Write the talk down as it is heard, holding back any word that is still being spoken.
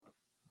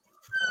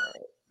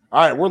All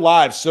right, we're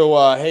live.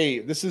 So, hey,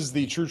 this is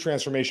the True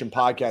Transformation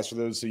Podcast for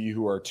those of you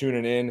who are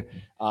tuning in.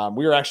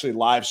 We are actually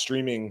live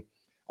streaming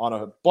on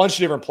a bunch of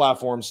different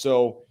platforms.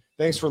 So,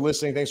 thanks for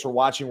listening. Thanks for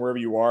watching wherever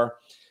you are.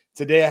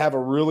 Today, I have a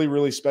really,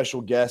 really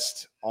special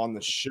guest on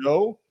the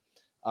show.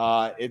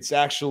 It's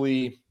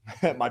actually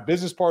my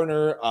business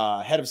partner,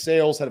 head of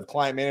sales, head of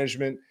client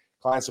management,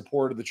 client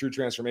support of the True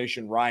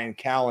Transformation, Ryan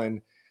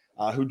Callen,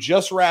 who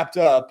just wrapped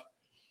up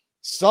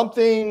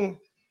something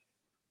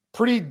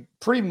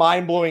pretty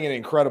mind-blowing and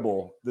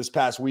incredible this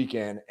past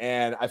weekend.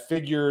 And I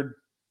figured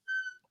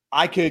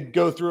I could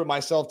go through it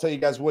myself, tell you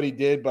guys what he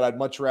did, but I'd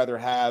much rather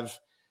have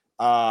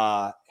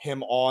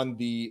him on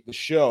the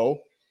show.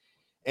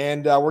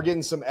 And we're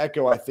getting some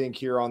echo, I think,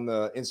 here on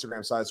the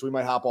Instagram side, so we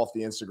might hop off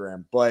the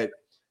Instagram. But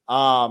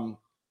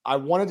I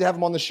wanted to have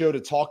him on the show to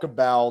talk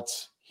about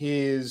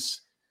his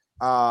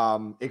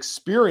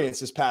experience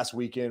this past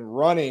weekend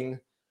running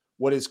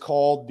what is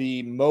called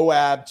the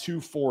Moab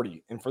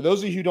 240. And for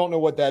those of you who don't know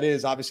what that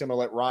is, obviously I'm going to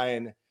let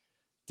Ryan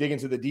dig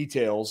into the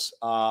details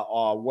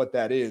on what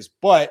that is.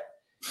 But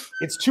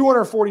it's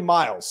 240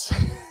 miles.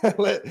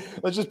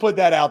 Let's just put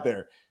that out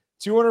there.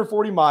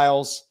 240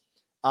 miles.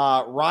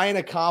 Ryan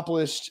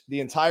accomplished the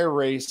entire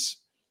race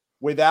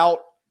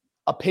without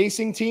a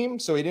pacing team.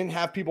 So he didn't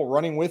have people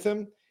running with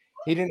him.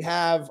 He didn't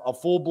have a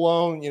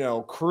full-blown,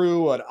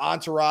 crew, an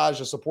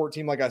entourage, a support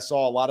team like I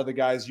saw a lot of the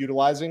guys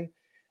utilizing.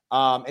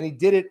 And he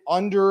did it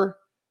under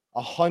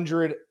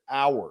 100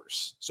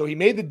 hours. So he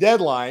made the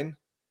deadline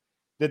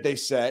that they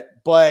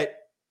set, but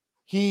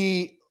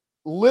he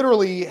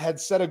literally had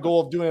set a goal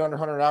of doing it under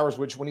 100 hours,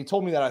 which when he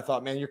told me that, I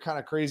thought, man, you're kind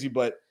of crazy,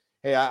 but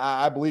hey,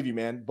 I believe you,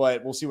 man,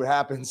 but we'll see what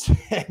happens.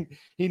 And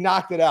he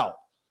knocked it out.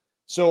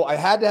 So I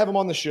had to have him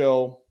on the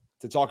show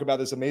to talk about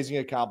this amazing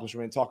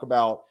accomplishment, talk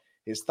about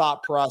his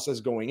thought process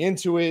going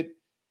into it,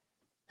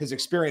 his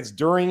experience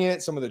during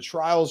it, some of the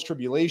trials,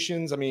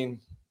 tribulations. I mean,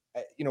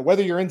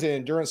 whether you're into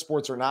endurance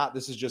sports or not,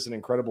 this is just an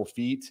incredible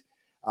feat.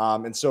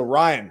 And so,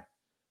 Ryan,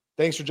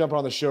 thanks for jumping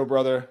on the show,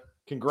 brother.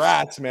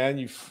 Congrats, man.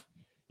 You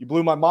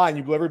blew my mind.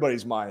 You blew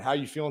everybody's mind. How are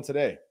you feeling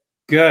today?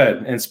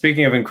 Good. And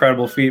speaking of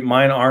incredible feet,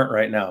 mine aren't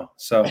right now.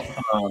 So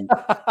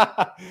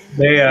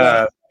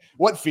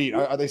what feet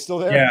are they still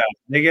there? Yeah,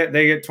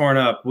 they get torn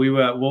up.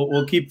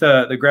 We'll keep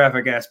the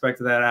graphic aspect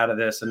of that out of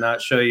this and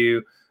not show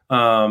you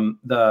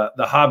the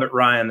Hobbit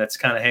Ryan that's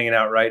kind of hanging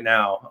out right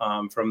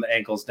now from the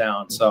ankles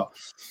down. So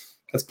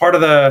that's part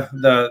of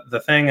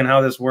the thing and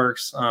how this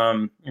works.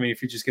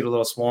 If you just get a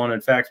little swollen.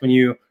 In fact,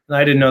 and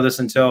I didn't know this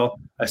until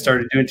I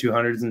started doing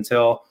 200s,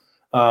 until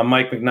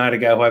Mike McKnight, a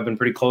guy who I've been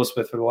pretty close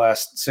with for the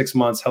last 6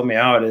 months, helped me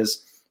out,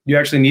 is you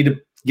actually need to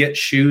get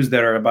shoes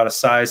that are about a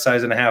size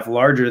and a half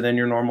larger than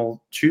your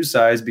normal shoe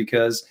size,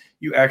 because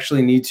you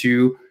actually need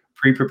to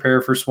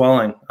prepare for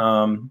swelling,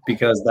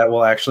 because that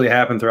will actually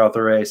happen throughout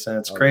the race. And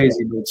it's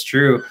crazy, but it's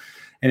true.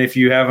 And if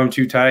you have them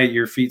too tight,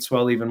 your feet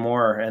swell even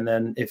more. And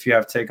then if you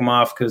have to take them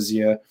off because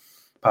you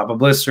pop a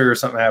blister or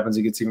something happens,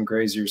 it gets even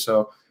crazier.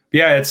 So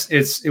yeah,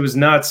 it was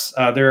nuts.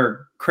 There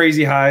are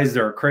crazy highs.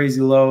 There are crazy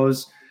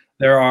lows.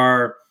 There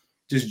are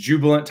just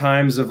jubilant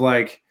times of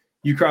like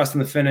you crossing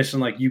the finish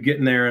and like you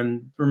getting there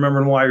and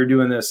remembering why you're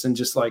doing this and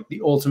just like the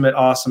ultimate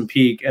awesome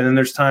peak. And then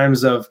there's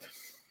times of,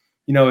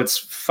 it's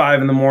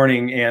 5 a.m.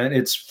 and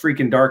it's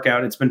freaking dark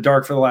out. It's been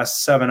dark for the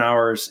last 7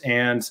 hours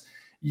and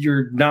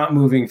you're not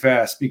moving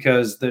fast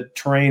because the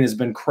terrain has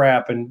been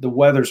crap and the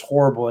weather's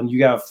horrible. And you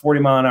got a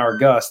 40-mile-an-hour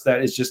gust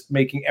that is just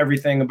making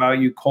everything about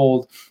you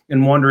cold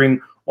and wondering,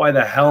 why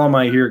the hell am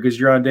I here? Because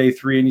you're on day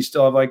 3 and you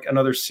still have like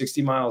another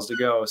 60 miles to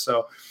go.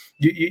 So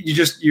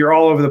you're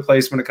all over the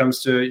place when it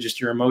comes to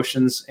just your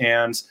emotions.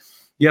 And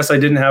yes, I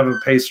didn't have a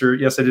pacer.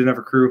 Yes, I didn't have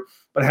a crew,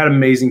 but I had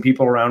amazing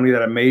people around me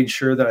that I made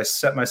sure that I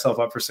set myself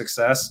up for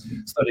success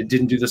so that I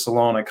didn't do this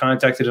alone. I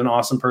contacted an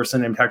awesome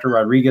person named Hector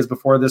Rodriguez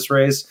before this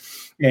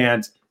race,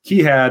 and he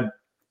had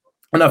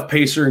enough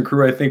pacer and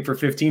crew, I think, for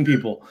 15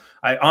 people.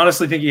 I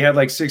honestly think he had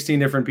like 16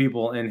 different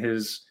people in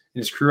his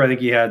crew. I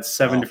think he had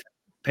 7 different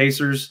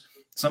pacers,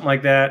 something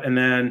like that. And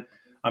then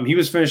he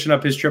was finishing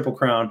up his Triple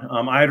Crown.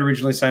 I had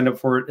originally signed up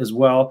for it as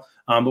well,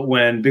 but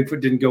when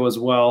Bigfoot didn't go as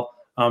well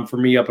for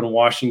me up in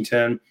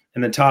Washington,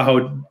 and then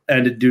Tahoe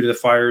ended due to the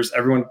fires,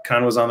 everyone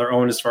kind of was on their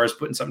own as far as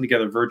putting something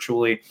together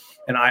virtually,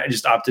 and I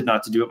just opted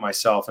not to do it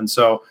myself. And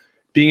so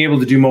being able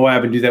to do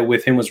Moab and do that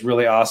with him was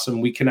really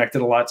awesome. We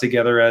connected a lot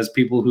together as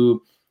people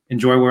who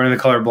enjoy wearing the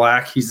color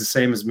black. He's the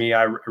same as me.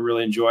 I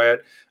really enjoy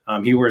it.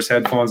 He wears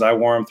headphones. I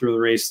wore them through the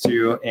race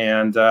too.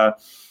 And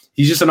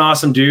he's just an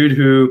awesome dude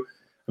who,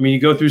 you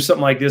go through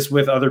something like this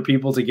with other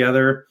people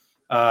together.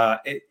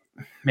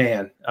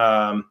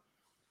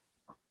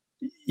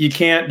 You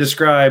can't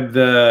describe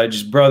the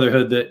just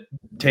brotherhood that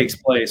takes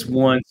place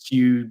once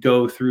you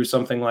go through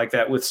something like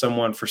that with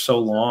someone for so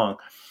long.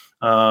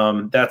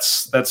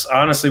 That's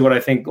honestly what I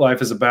think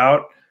life is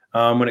about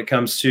when it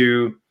comes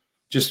to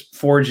just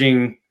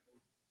forging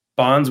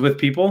bonds with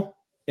people.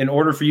 In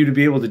order for you to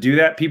be able to do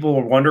that, people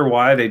will wonder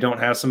why they don't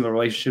have some of the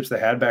relationships they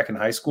had back in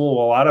high school.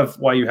 Well, a lot of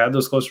why you had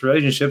those close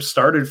relationships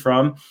started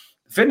from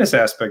the fitness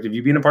aspect of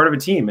you being a part of a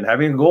team and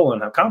having a goal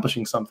and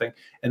accomplishing something.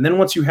 And then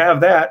once you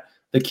have that,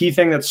 the key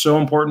thing that's so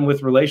important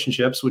with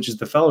relationships, which is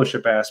the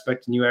fellowship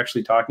aspect and you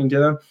actually talking to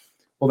them,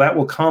 well, that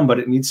will come, but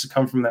it needs to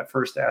come from that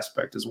first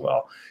aspect as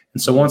well.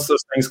 And so once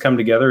those things come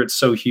together, it's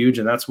so huge.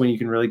 And that's when you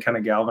can really kind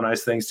of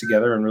galvanize things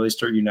together and really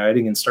start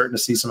uniting and starting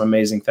to see some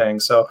amazing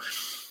things. So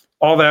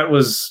all that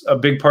was a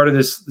big part of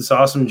this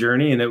awesome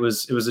journey. And it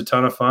was a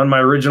ton of fun. My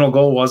original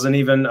goal wasn't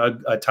even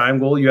a time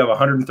goal. You have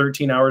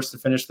 113 hours to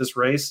finish this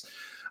race.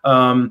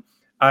 I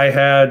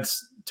had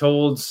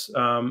told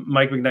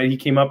Mike McKnight, he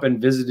came up and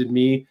visited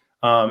me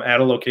at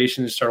a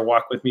location and started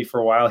walking with me for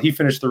a while. He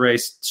finished the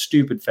race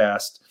stupid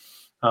fast.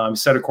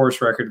 Set a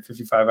course record at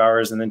 55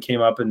 hours and then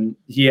came up, and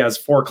he has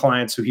 4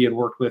 clients who he had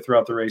worked with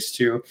throughout the race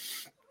too.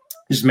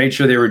 Just made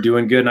sure they were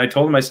doing good. And I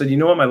told him, I said, you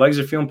know what, my legs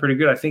are feeling pretty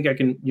good. I think I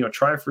can,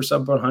 try for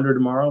sub 100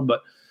 tomorrow,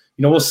 but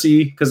we'll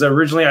see. Cause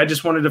originally I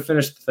just wanted to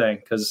finish the thing,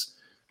 cause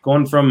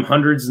going from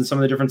hundreds and some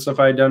of the different stuff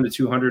I had done to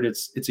 200,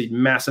 it's a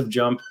massive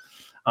jump.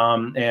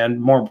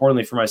 And more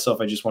importantly for myself,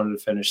 I just wanted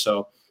to finish.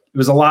 So it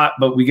was a lot,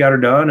 but we got her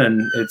done,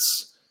 and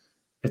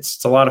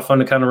it's a lot of fun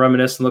to kind of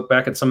reminisce and look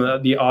back at some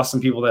of the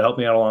awesome people that helped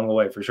me out along the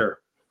way, for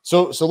sure.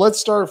 So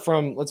let's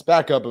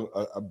back up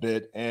a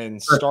bit and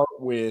start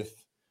with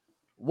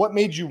what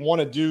made you want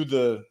to do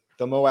the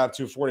Moab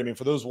 240. I mean,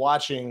 for those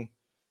watching,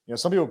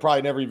 some people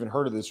probably never even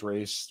heard of this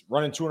race.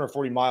 Running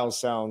 240 miles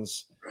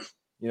sounds,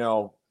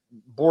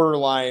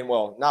 borderline,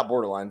 well, not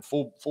borderline,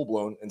 full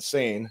blown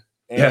insane.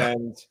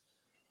 And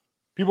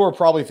people are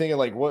probably thinking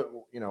like, what,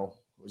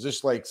 is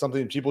this like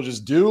something people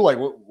just do? Like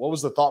what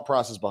was the thought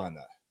process behind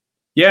that?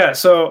 Yeah.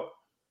 So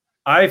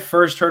I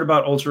first heard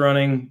about ultra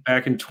running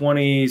back in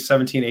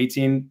 2017,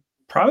 18,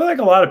 probably like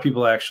a lot of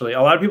people, actually.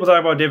 A lot of people talk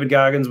about David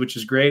Goggins, which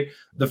is great.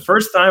 The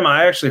first time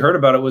I actually heard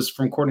about it was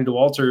from Courtney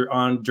Dauwalter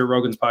on Joe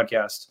Rogan's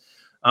podcast.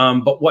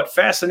 But what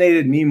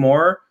fascinated me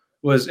more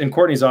was, and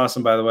Courtney's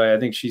awesome, by the way. I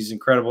think she's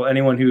incredible.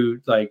 Anyone who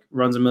like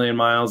runs 1,000,000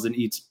 miles and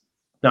eats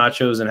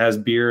nachos and has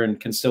beer and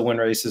can still win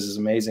races is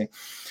amazing.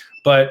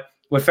 But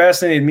what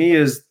fascinated me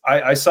is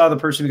I saw the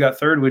person who got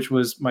third, which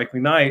was Mike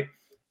McKnight.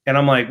 And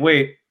I'm like,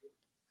 wait,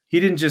 he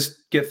didn't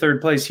just get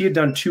third place. He had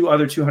done 2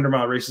 other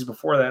 200-mile races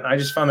before that. And I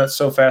just found that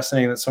so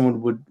fascinating that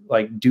someone would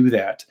like do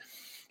that.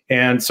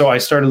 And so I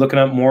started looking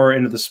up more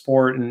into the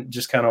sport and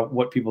just kind of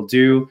what people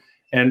do.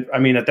 And I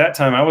mean, at that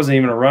time, I wasn't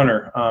even a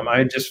runner. I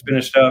had just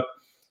finished up,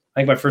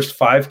 I think, my first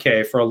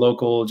 5K for a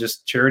local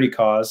just charity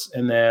cause.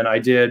 And then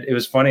it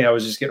was funny. I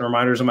was just getting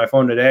reminders on my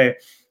phone today.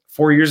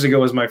 4 years ago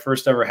was my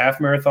first ever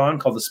half marathon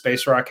called the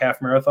Space Rock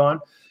Half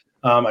Marathon.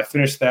 I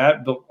finished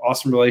that, built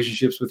awesome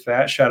relationships with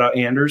that. Shout out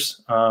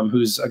Anders,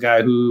 who's a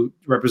guy who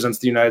represents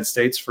the United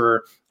States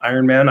for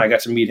Ironman. I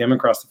got to meet him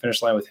and cross the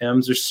finish line with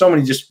him. There's so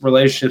many just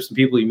relationships and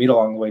people you meet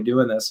along the way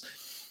doing this.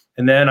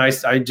 And then I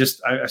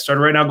started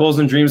writing out goals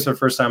and dreams for the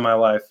first time in my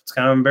life. It's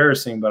kind of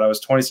embarrassing, but I was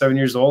 27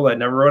 years old. I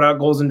never wrote out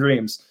goals and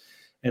dreams.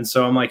 And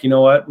so I'm like, you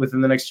know what?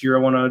 Within the next year,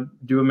 I want to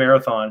do a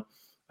marathon.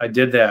 I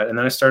did that. And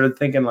then I started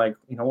thinking like,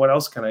 what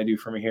else can I do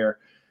from here?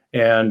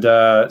 And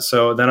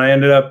so then I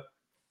ended up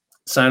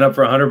signing up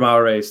for a 100-mile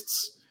race.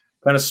 It's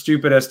kind of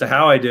stupid as to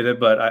how I did it,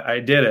 but I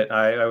did it.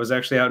 I was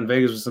actually out in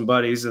Vegas with some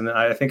buddies. And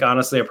I think,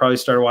 honestly, I probably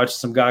started watching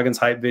some Goggins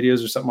hype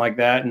videos or something like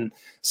that and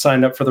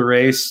signed up for the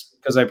race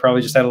because I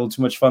probably just had a little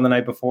too much fun the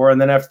night before. And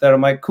then after that,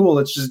 I'm like, cool,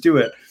 let's just do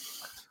it.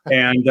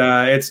 And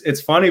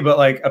it's funny, but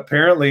like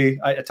apparently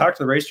I talked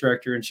to the race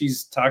director and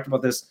she's talked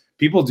about this.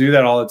 People do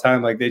that all the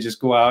time. Like they just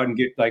go out and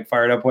get like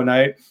fired up one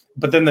night,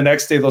 but then the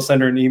next day they'll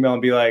send her an email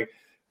and be like,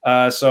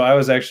 so I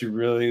was actually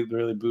really,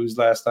 really boozed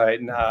last night,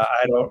 and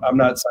I'm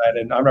not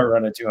signing. I'm not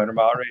running a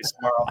 200-mile race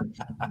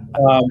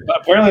tomorrow.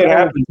 But apparently it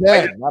happened.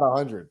 Yeah, not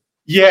 100.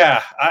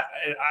 Yeah,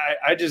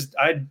 I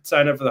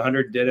signed up for the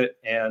 100, did it,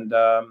 and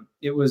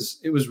it was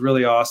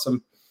really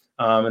awesome.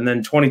 And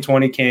then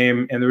 2020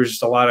 came, and there was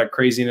just a lot of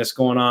craziness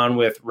going on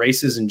with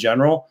races in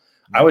general.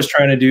 I was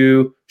trying to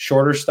do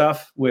shorter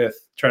stuff with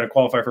trying to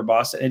qualify for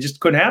Boston, and it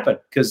just couldn't happen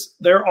because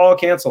they're all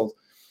canceled.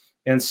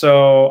 And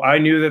so I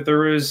knew that there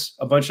was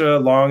a bunch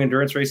of long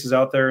endurance races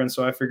out there. And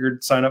so I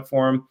figured sign up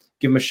for them,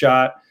 give them a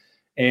shot,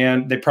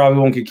 and they probably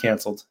won't get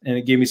canceled. And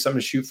it gave me something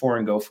to shoot for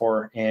and go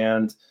for.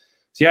 And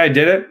so, yeah, I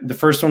did it. The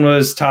first one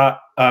was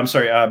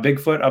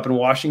Bigfoot up in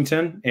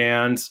Washington.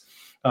 And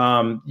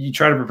you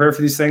try to prepare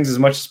for these things as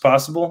much as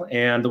possible.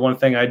 And the one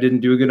thing I didn't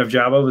do a good enough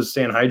job of was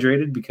staying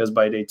hydrated because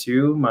by day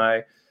 2,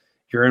 my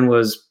urine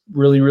was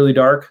really, really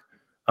dark.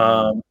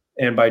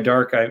 And by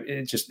dark,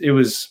 it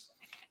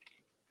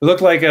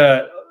looked like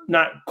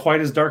not quite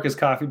as dark as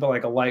coffee, but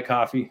like a light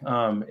coffee.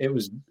 It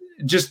was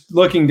just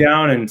looking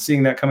down and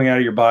seeing that coming out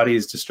of your body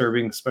is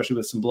disturbing, especially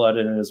with some blood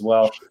in it as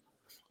well.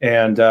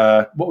 And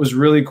what was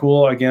really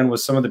cool, again,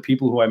 was some of the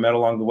people who I met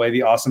along the way,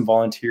 the awesome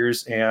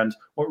volunteers. And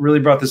what really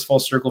brought this full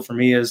circle for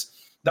me is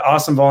the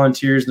awesome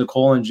volunteers,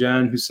 Nicole and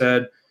Jen, who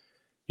said,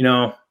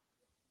 I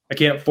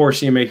can't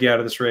force you to make you out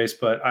of this race,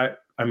 but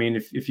I mean,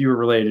 if you were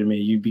related to me,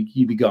 you'd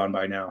be gone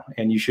by now,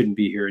 and you shouldn't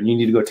be here, and you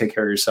need to go take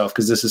care of yourself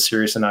because this is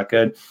serious and not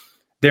good.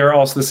 they're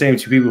also the same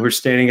two people who are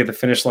standing at the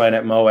finish line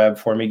at Moab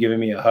for me, giving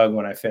me a hug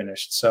when I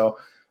finished. So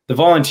the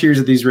volunteers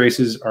at these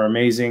races are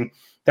amazing.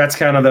 That's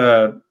kind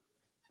of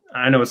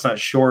I know it's not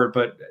short,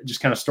 but just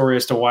kind of story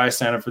as to why I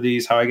signed up for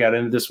these, how I got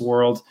into this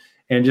world.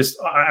 And just,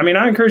 I mean,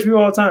 I encourage people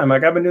all the time.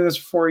 Like, I've been doing this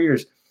for 4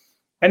 years.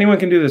 Anyone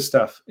can do this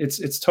stuff.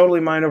 It's totally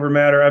mind over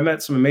matter. I've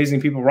met some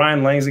amazing people.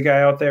 Ryan Lang's a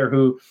guy out there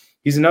who,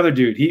 he's another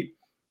dude. He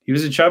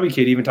was a chubby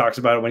kid. He even talks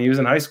about it when he was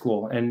in high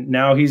school. And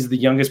now he's the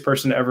youngest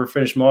person to ever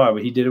finish Moab.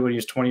 He did it when he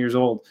was 20 years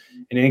old.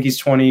 And I think he's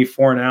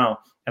 24 now.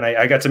 And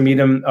I got to meet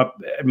him up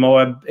at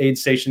Moab aid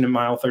station in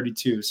mile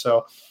 32.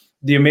 So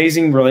the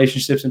amazing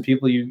relationships and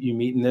people you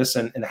meet in this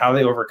and how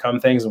they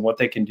overcome things and what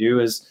they can do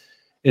is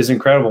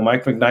incredible.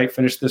 Mike McKnight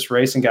finished this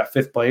race and got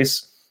first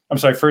place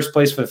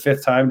for the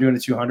 5th time doing the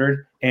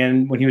 200.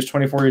 And when he was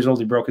 24 years old,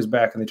 he broke his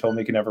back and they told him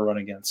he could never run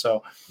again.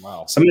 So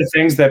wow. Some of the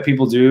things that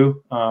people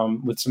do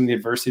with some of the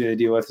adversity they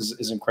deal with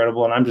is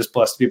incredible. And I'm just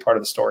blessed to be a part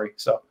of the story.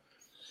 So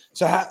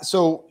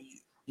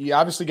you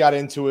obviously got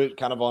into it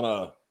kind of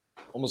on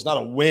almost not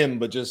a whim,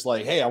 but just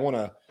like, hey, I want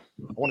to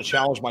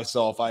challenge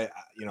myself. I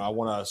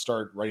want to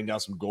start writing down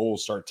some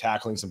goals, start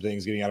tackling some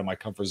things, getting out of my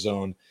comfort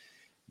zone.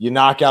 You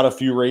knock out a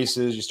few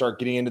races, you start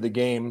getting into the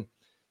game.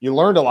 You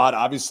learned a lot,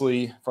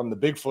 obviously, from the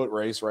Bigfoot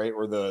race, right?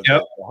 Or the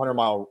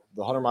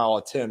 100-mile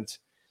attempt.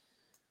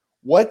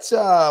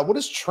 What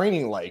is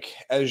training like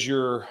as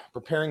you're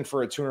preparing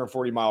for a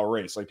 240-mile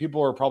race? Like,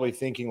 people are probably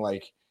thinking,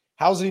 like,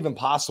 how is it even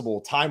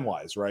possible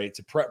time-wise, right,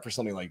 to prep for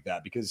something like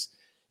that? Because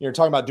you're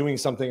talking about doing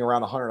something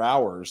around 100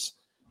 hours.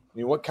 I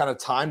mean, what kind of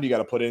time do you got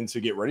to put in to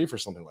get ready for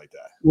something like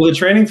that? Well, the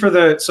training for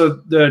the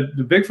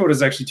Bigfoot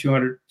is actually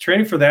 200.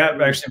 Training for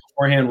that actually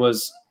beforehand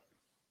was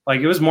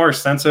like, it was more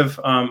extensive.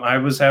 I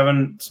was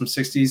having some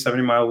 60,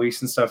 70-mile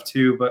weeks and stuff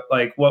too. But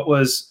like what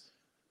was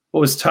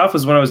tough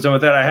was when I was done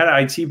with that, I had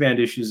IT band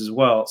issues as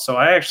well. So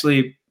I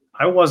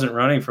wasn't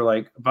running for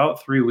like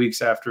about 3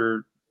 weeks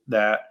after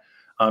that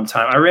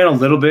time. I ran a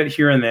little bit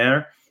here and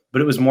there,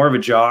 but it was more of a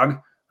jog.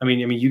 I mean,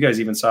 you guys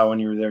even saw when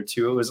you were there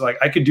too. It was like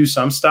I could do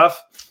some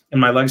stuff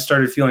and my legs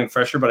started feeling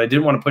fresher, but I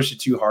didn't want to push it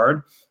too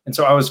hard. And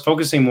so I was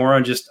focusing more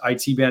on just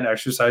IT band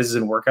exercises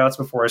and workouts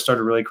before I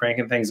started really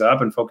cranking things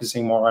up and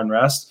focusing more on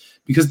rest,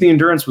 because the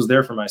endurance was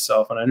there for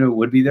myself and I knew it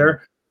would be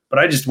there. But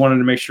I just wanted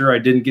to make sure I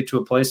didn't get to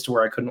a place to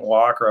where I couldn't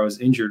walk or I was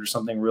injured or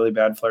something really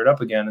bad flared up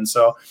again. And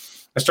so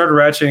I started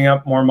ratcheting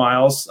up more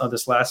miles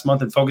this last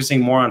month and focusing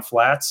more on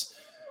flats.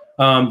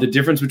 The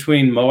difference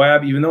between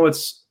Moab, even though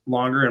it's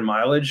longer in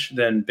mileage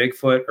than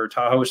Bigfoot or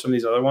Tahoe or some of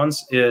these other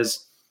ones,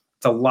 is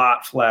it's a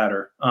lot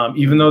flatter,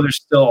 even though there's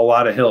still a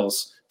lot of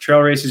hills.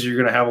 Trail races, you're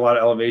going to have a lot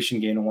of elevation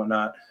gain and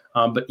whatnot.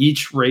 But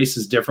each race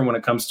is different when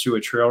it comes to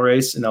a trail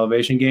race and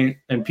elevation gain.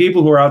 And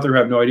people who are out there who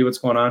have no idea what's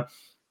going on,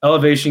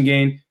 elevation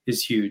gain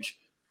is huge.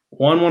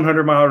 One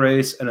 100-mile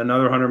race and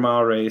another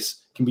 100-mile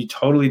race can be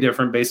totally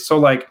different based. So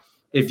like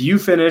if you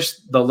finish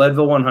the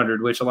Leadville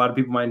 100, which a lot of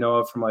people might know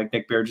of from like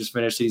Nick Bear just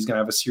finished, he's going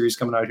to have a series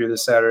coming out here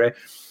this Saturday.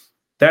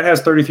 That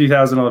has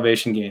 33,000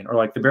 elevation gain, or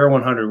like the Bear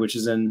 100, which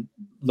is in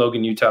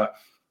Logan, Utah.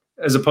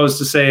 As opposed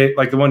to say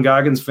like the one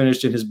Goggins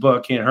finished in his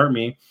book, Can't Hurt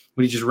Me,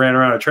 when he just ran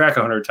around a track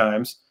 100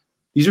 times.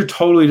 These are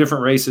totally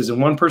different races. And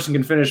one person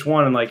can finish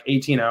one in like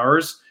 18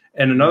 hours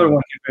and another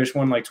one can finish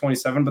one like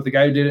 27. But the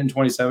guy who did it in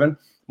 27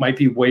 might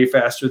be way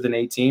faster than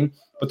 18.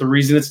 But the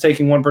reason it's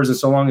taking one person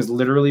so long is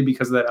literally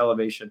because of that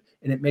elevation.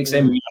 And it makes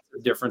a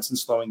massive difference in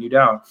slowing you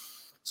down.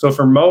 So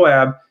for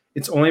Moab,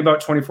 it's only about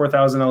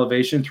 24,000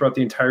 elevation throughout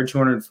the entire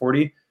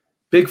 240.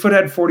 Bigfoot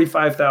had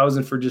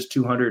 45,000 for just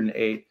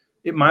 208.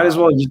 It might as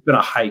well have just been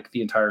a hike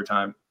the entire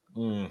time.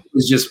 It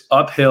was just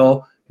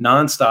uphill,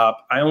 nonstop.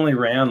 I only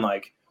ran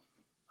like,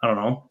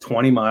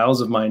 20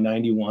 miles of my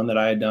 91 that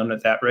I had done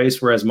at that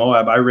race. Whereas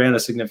Moab, I ran a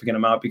significant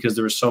amount because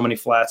there were so many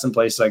flats and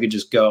places I could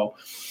just go.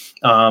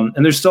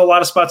 And there's still a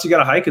lot of spots you got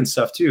to hike and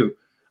stuff too.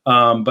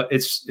 But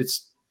it's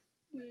just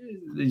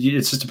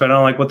depending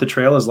on like what the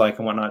trail is like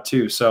and whatnot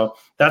too. So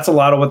that's a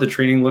lot of what the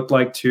training looked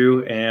like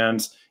too.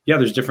 And yeah,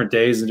 there's different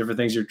days and different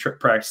things you're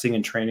practicing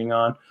and training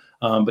on.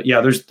 But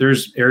yeah,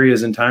 there's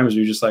areas and times where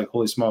you're just like,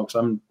 holy smokes,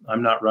 I'm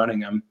not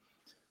running.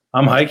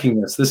 I'm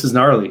hiking this. This is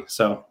gnarly.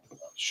 So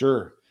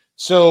sure.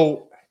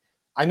 So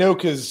I know,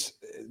 because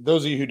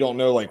those of you who don't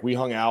know, like we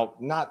hung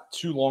out not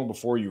too long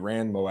before you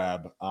ran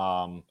Moab,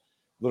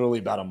 literally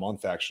about a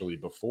month actually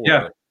before.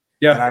 Yeah.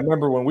 And I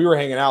remember when we were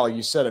hanging out, like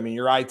you said, I mean,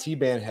 your IT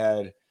band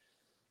had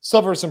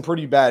suffered some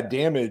pretty bad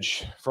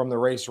damage from the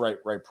race right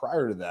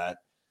prior to that.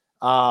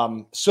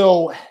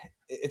 So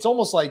it's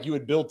almost like you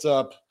had built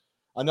up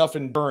enough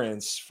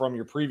endurance from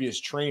your previous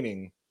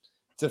training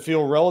to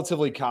feel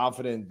relatively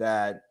confident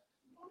that,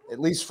 at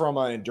least from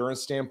an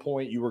endurance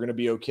standpoint, you were going to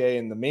be okay.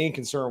 And the main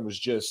concern was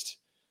just,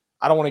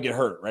 I don't want to get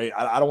hurt, right?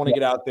 I don't want to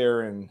get out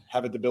there and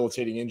have a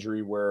debilitating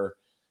injury where,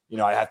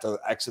 I have to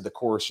exit the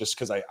course just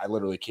because I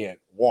literally can't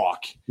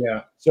walk.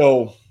 Yeah.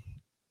 So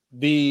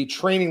the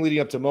training leading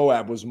up to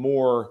Moab was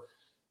more,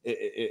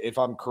 if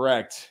I'm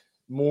correct,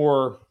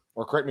 or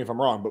correct me if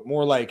I'm wrong, but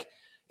more like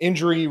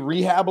injury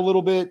rehab a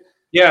little bit.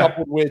 Yeah.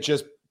 Coupled with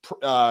just,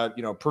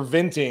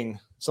 preventing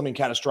something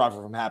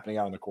catastrophic from happening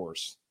out on the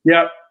course?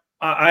 Yeah.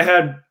 I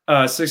had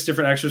 6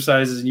 different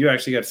exercises, and you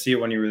actually got to see it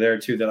when you were there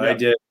too, that I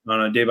did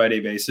on a day-by-day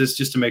basis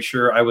just to make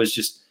sure I was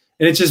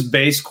and it's just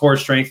base core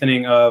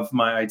strengthening of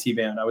my IT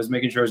band. I was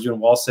making sure I was doing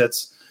wall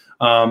sits.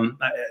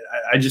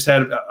 I just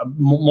had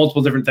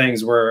multiple different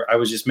things where I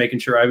was just making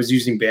sure I was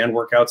using band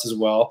workouts as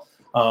well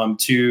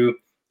to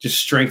just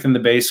strengthen the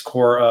base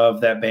core of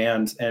that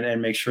band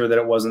and make sure that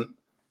it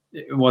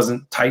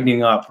wasn't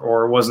tightening up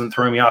or wasn't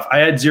throwing me off. I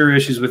had 0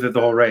 issues with it the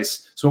whole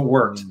race, so it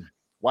worked.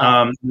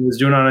 Wow. I was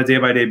doing it on a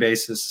day-by-day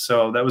basis.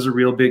 So that was a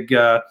real big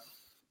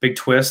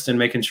twist in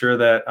making sure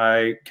that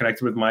I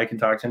connected with Mike and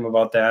talked to him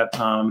about that.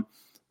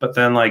 But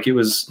then it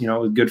was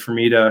good for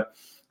me to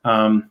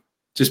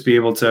just be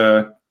able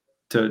to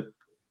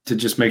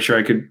just make sure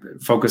I could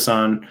focus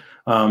on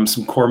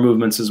some core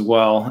movements as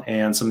well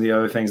and some of the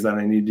other things that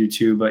I need to do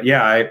too. But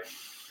yeah, I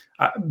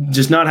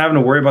just not having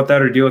to worry about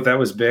that or deal with that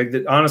was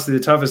big. Honestly,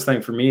 the toughest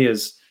thing for me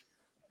is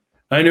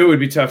I knew it would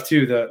be tough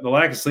too. The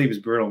lack of sleep is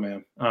brutal,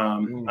 man.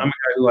 I'm a guy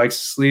who likes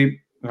to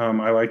sleep.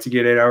 I like to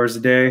get 8 hours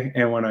a day,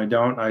 and when I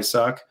don't, I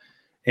suck.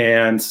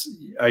 And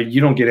you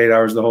don't get 8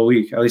 hours the whole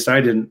week. At least I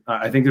didn't.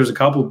 I think there's a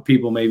couple of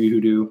people maybe who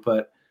do,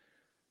 but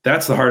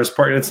that's the hardest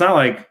part. It's not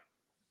like,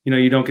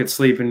 you don't get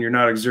sleep and you're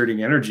not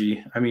exerting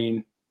energy. I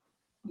mean,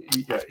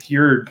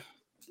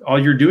 all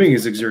you're doing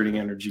is exerting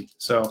energy.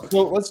 So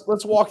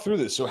let's walk through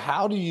this. So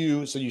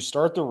you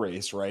start the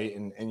race, right?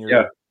 And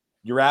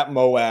you're at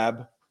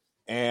Moab.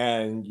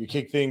 And you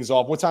kick things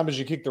off. What time did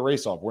you kick the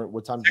race off?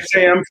 What time? 6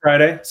 a.m.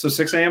 Friday. So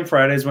 6 a.m.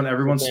 Friday is when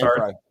everyone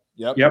starts.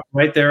 Yep.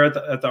 Right there at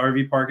the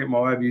RV park at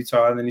Moab,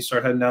 Utah. And then you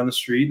start heading down the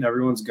street and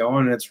everyone's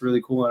going and it's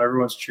really cool and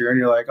everyone's cheering.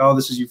 You're like, oh,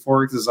 this is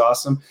euphoric. This is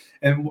awesome.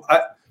 And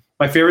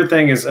my favorite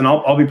thing is, and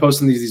I'll be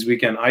posting these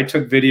weekend. I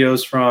took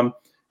videos from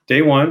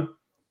day 1, and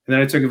then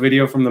I took a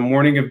video from the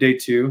morning of day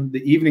 2,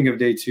 the evening of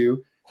day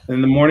 2,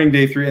 and the morning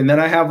day 3. And then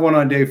I have one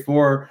on day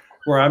 4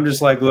 where I'm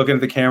just looking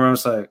at the camera. I'm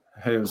just like,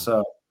 hey, what's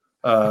up?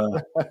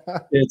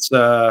 It's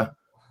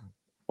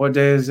what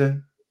day is it?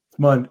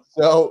 Monday.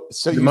 So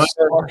you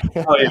start.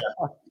 Oh yeah.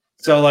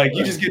 So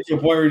you just get to a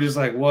point where you're just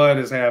like, what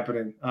is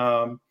happening?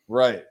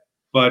 Right.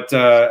 But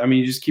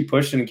you just keep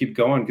pushing and keep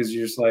going because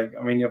you're just like,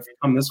 you've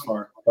come this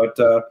far. But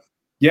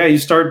you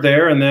start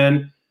there, and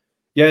then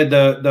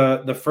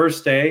the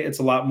first day it's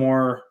a lot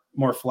more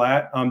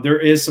flat. There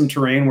is some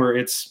terrain where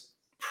it's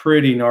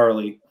pretty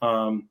gnarly,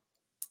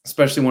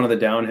 especially one of the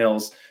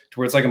downhills, to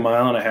where it's like 1.5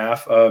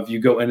 miles of you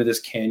go into this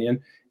canyon,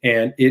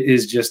 and it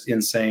is just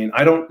insane.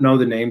 I don't know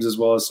the names as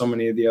well as so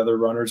many of the other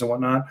runners and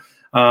whatnot.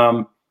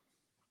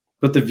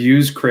 But the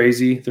view's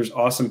crazy. There's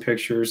awesome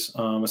pictures,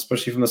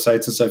 especially from the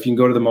sites and stuff. You can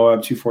go to the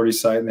Moab 240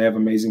 site and they have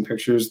amazing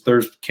pictures.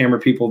 There's camera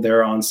people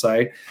there on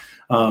site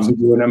who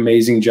do an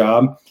amazing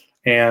job.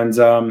 And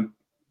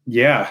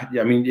you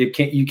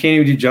can't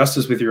even do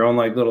justice with your own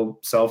little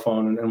cell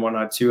phone and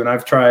whatnot too. And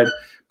I've tried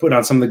put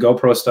on some of the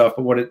GoPro stuff,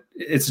 but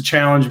it's a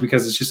challenge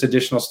because it's just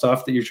additional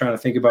stuff that you're trying to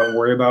think about and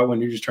worry about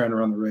when you're just trying to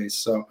run the race.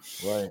 So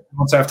right. You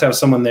also have to have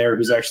someone there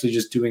who's actually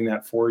just doing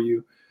that for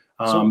you.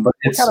 But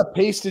what kind of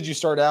pace did you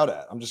start out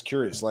at? I'm just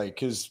curious,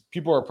 because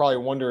people are probably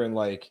wondering,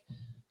 do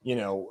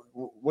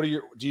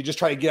you just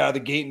try to get out of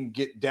the gate and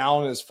get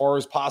down as far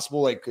as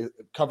possible,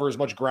 cover as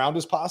much ground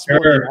as possible?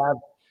 Sure. Or do you have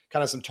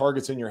kind of some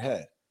targets in your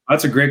head?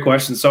 That's a great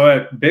question. So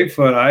at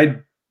Bigfoot,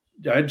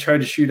 I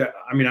tried to shoot.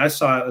 I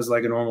saw it as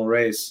like a normal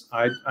race.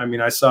 I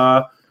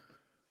saw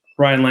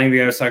Ryan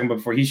Langley I was talking about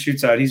before. He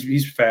shoots out.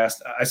 He's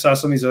fast. I saw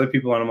some of these other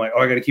people, and I'm like,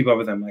 oh, I got to keep up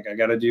with them. I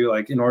got to do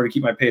in order to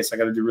keep my pace, I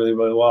got to do really,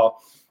 really well.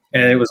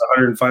 And it was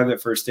 105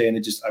 that first day,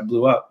 and I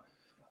blew up.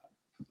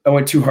 I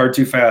went too hard,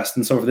 too fast.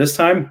 And so for this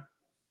time,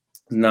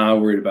 not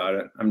worried about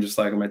it. I'm just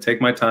I'm going to take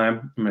my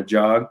time. I'm going to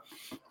jog.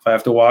 If I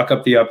have to walk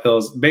up the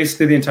uphills,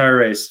 basically the entire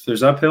race, if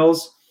there's uphills,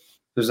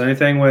 if there's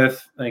anything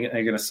with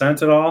an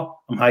ascent at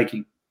all, I'm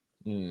hiking.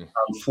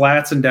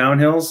 Flats and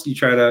downhills, you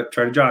try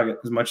to jog it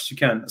as much as you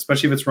can,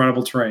 especially if it's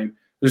runnable terrain.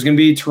 There's going to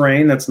be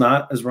terrain that's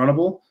not as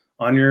runnable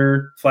on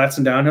your flats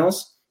and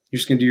downhills. You're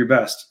just going to do your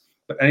best.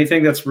 But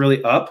anything that's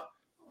really up,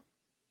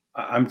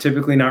 I'm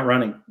typically not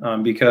running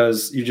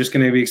because you're just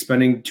going to be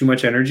expending too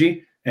much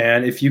energy.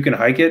 And if you can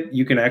hike it,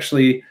 you can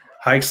actually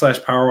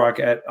hike/power walk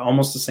at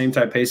almost the same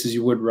type pace as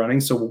you would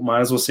running. So might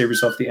as well save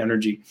yourself the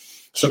energy.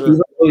 So sure.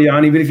 Even early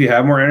on, even if you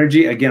have more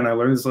energy, again, I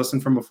learned this lesson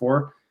from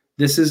before.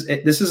 This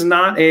is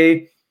not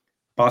a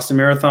Boston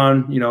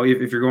Marathon.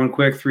 If you're going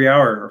quick,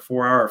 3-hour or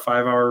 4-hour,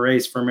 5-hour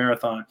race for a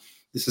marathon.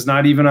 This is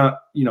not even a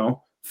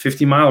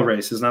 50-mile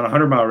race. It's not a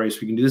 100-mile race.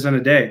 We can do this in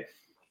a day.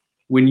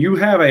 When you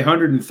have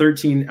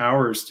 113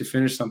 hours to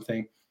finish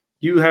something,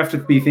 you have to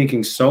be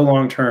thinking so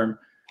long term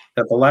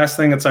that the last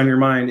thing that's on your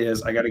mind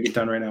is, I got to get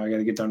done right now. I got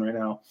to get done right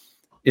now.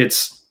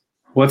 It's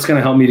what's going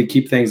to help me to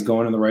keep things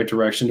going in the right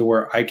direction to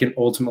where I can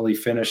ultimately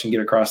finish and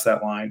get across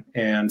that line.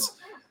 And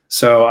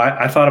so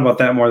I thought about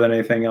that more than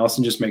anything else,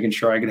 and just making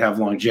sure I could have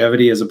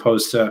longevity as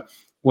opposed to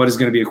what is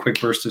going to be a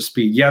quick burst of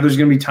speed. Yeah, there's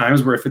going to be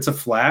times where if it's a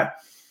flat,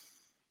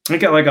 I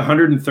got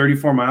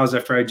 134 miles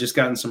after I had just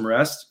gotten some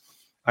rest.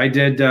 I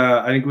did,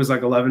 I think it was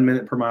like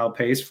 11-minute per mile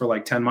pace for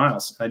like 10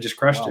 miles. I just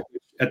crushed it.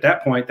 At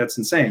that point, that's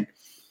insane.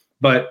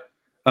 But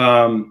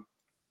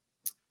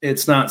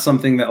it's not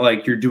something that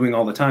like you're doing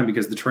all the time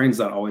because the terrain's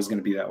not always going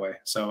to be that way.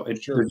 So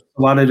there's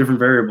a lot of different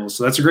variables.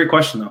 So that's a great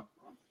question though.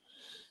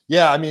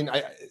 Yeah. I mean,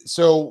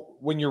 so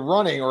when you're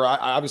running, or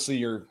obviously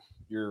you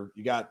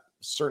got a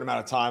certain amount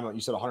of time,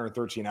 you said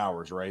 113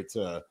 hours, right?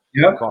 To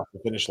cross the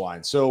finish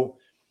line. So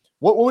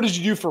what did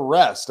you do for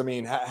rest? I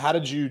mean, how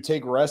did you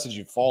take rest? Did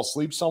you fall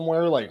asleep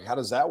somewhere? Like, how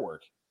does that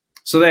work?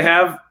 So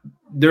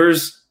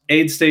there's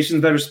aid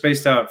stations that are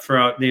spaced out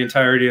throughout the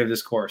entirety of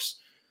this course.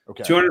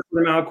 Okay.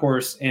 240-mile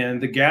course,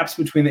 and the gaps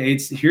between the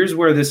aids. Here's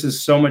where this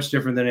is so much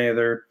different than any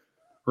other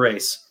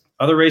race.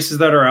 Other races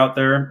that are out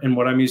there, and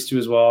what I'm used to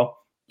as well,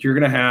 you're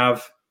going to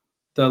have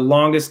the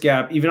longest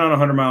gap, even on a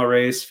 100-mile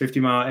race,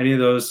 50-mile, any of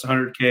those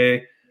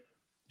 100K,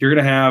 you're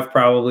going to have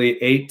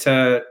probably 8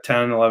 to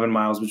 10, 11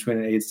 miles between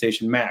an aid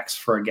station max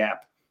for a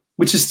gap,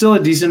 which is still a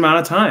decent amount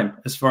of time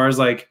as far as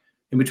like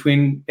in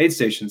between aid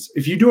stations.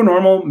 If you do a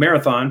normal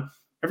marathon,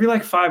 every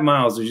like 5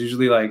 miles, there's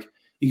usually like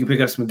you can pick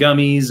up some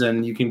gummies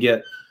and you can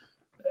get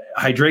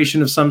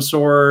hydration of some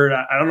sort.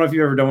 I don't know if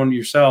you've ever done one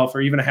yourself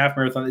or even a half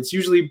marathon. It's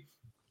usually,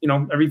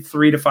 every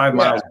 3 to 5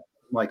 miles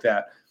like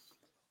that.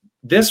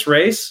 This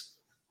race,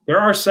 there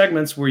are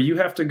segments where you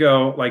have to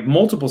go, like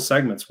multiple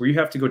segments where you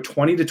have to go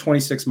 20 to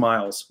 26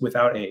 miles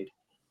without aid.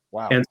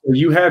 Wow. And so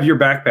you have your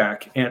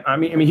backpack. And I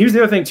mean, here's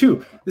the other thing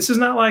too. This is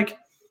not like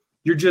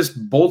you're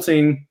just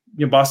bolting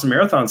Boston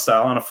Marathon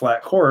style on a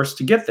flat course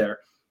to get there.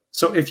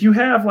 So if you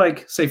have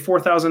like, say,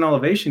 4,000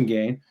 elevation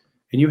gain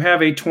and you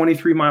have a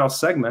 23-mile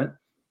segment,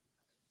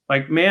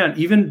 like, man,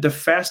 even the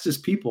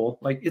fastest people,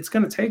 like it's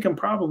going to take them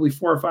probably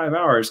 4 or 5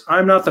 hours.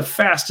 I'm not the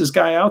fastest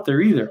guy out there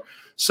either.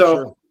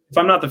 So if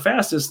I'm not the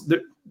fastest,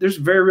 there's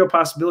a very real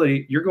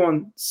possibility you're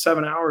going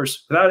 7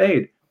 hours without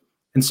aid.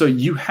 And so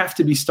you have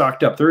to be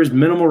stocked up. There is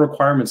minimal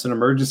requirements and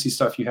emergency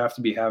stuff you have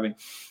to be having.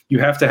 You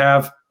have to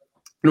have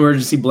an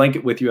emergency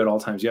blanket with you at all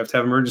times. You have to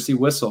have emergency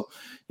whistle.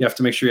 You have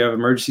to make sure you have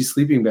emergency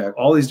sleeping bag,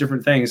 all these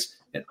different things.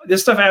 And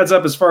this stuff adds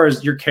up as far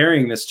as you're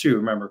carrying this too,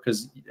 remember,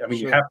 because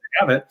you have to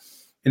have it.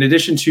 In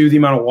addition to the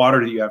amount of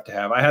water that you have to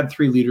have, I had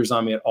 3 liters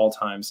on me at all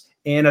times.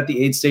 And at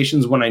the aid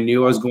stations, when I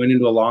knew I was going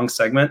into a long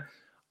segment,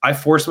 I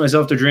forced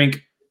myself to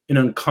drink an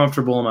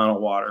uncomfortable amount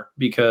of water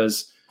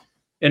because,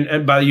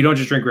 and by you don't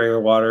just drink regular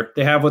water.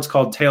 They have what's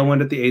called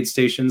Tailwind at the aid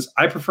stations.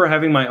 I prefer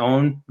having my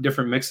own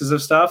different mixes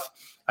of stuff.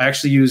 I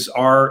actually use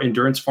our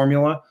endurance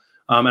formula,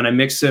 and I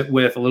mix it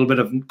with a little bit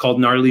of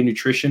called Gnarly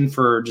Nutrition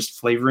for just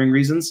flavoring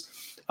reasons.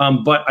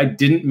 But I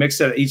didn't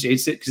mix it at each aid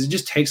station because it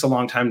just takes a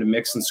long time to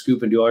mix and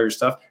scoop and do all your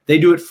stuff. They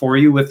do it for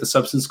you with the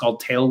substance called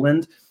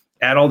Tailwind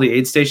at all the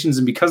aid stations.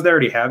 And because they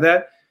already have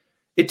that,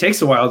 it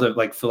takes a while to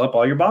like fill up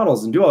all your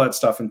bottles and do all that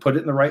stuff and put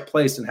it in the right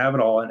place and have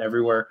it all and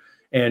everywhere.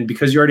 And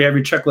because you already have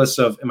your checklist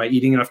of, am I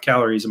eating enough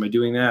calories? Am I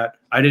doing that?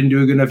 I didn't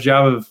do a good enough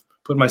job of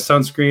putting my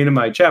sunscreen and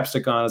my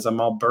chapstick on as I'm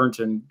all burnt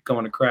and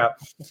going to crap.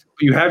 But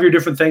you have your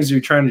different things that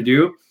you're trying to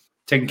do.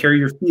 Taking care of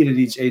your feet at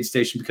each aid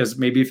station because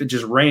maybe if it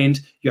just rained,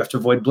 you have to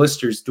avoid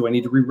blisters. Do I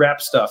need to rewrap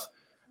stuff?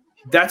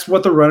 That's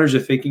what the runners are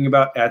thinking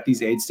about at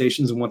these aid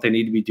stations and what they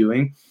need to be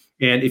doing.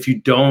 And if you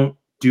don't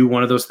do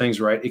one of those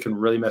things right, it can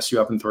really mess you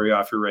up and throw you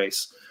off your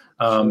race.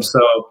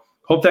 So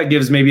hope that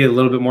gives maybe a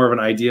little bit more of an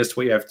idea as to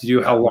what you have to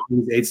do, how long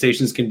these aid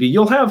stations can be.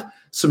 You'll have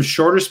some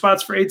shorter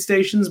spots for aid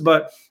stations,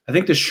 but I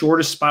think the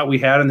shortest spot we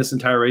had in this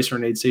entire race for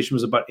an aid station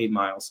was about 8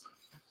 miles.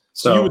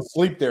 So you would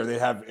sleep there. They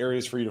have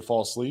areas for you to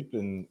fall asleep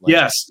and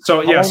yes.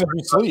 So how long did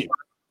you sleep?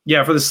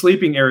 Yeah, for the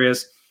sleeping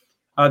areas,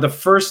 the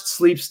first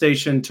sleep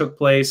station took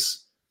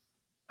place.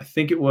 I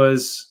think it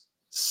was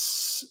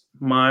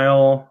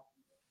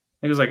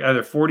it was like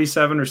either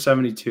 47 or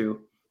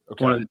 72.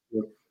 Okay. One of the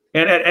two.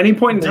 And at any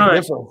point in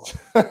time,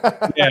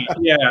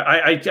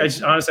 I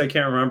honestly I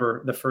can't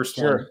remember the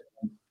first one.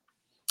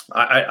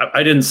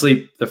 I didn't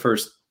sleep the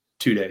first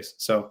 2 days,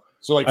 so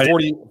like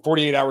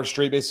 48 hours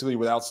straight, basically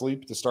without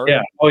sleep to start.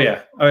 Yeah. Oh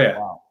yeah.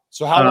 Wow.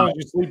 So how long did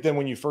you sleep then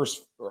when you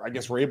first, I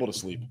guess, were able to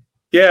sleep?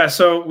 Yeah.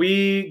 So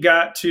we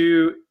got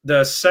to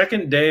the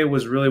second day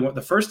was really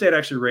the first day it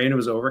actually rained. It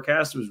was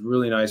overcast. It was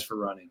really nice for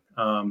running.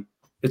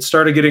 It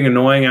started getting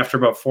annoying after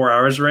about 4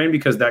 hours of rain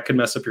because that could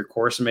mess up your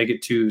course and make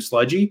it too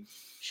sludgy.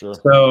 Sure.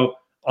 So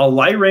a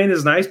light rain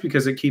is nice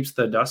because it keeps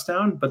the dust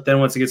down. But then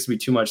once it gets to be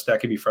too much, that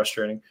can be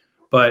frustrating.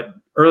 But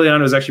early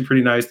on, it was actually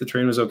pretty nice. The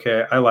terrain was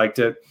okay. I liked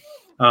it.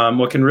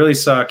 What can really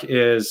suck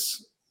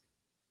is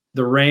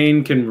the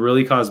rain can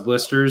really cause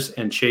blisters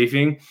and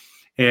chafing.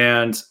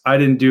 And I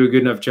didn't do a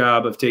good enough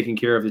job of taking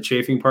care of the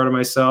chafing part of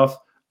myself.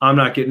 I'm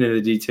not getting into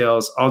the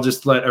details. I'll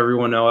just let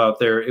everyone know out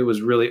there. It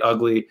was really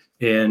ugly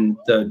in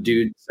the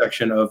dude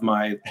section of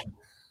my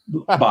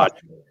body.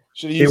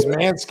 Should use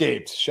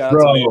Manscaped. Shout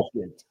out to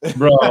Manscaped.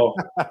 Bro,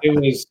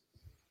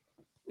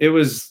 it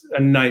was a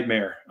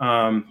nightmare.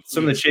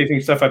 Some of the chafing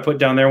stuff I put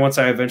down there, once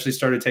I eventually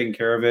started taking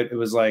care of it, it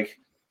was like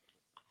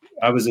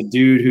I was a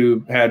dude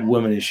who had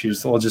women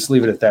issues. So I'll just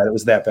leave it at that. It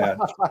was that bad.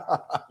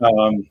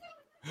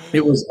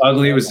 It was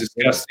ugly. It was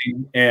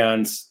disgusting.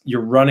 And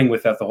you're running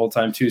with that the whole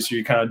time too. So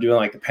you're kind of doing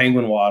like the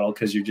penguin waddle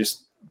because you're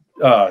just,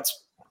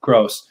 it's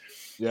gross.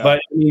 Yeah. But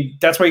I mean,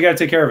 that's why you got to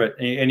take care of it.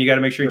 And you got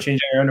to make sure you change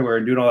out your underwear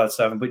and doing all that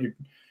stuff and put your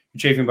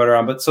chafing butter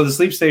on. But so the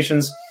sleep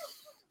stations,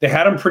 they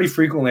had them pretty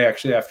frequently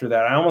actually after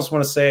that. I almost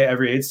want to say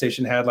every aid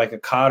station had like a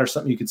cot or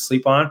something you could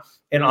sleep on.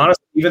 And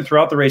honestly, even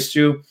throughout the race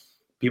too,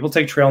 people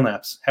take trail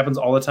naps. Happens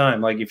all the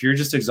time. Like if you're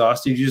just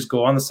exhausted, you just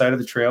go on the side of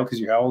the trail because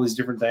you have all these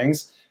different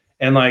things.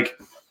 And like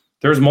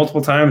there was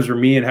multiple times where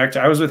me and Hector,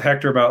 I was with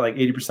Hector about like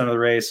 80% of the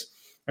race.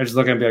 I just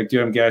look at him and be like,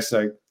 dude, I'm guessing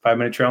like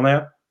 5-minute trail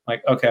nap.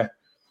 Like, okay.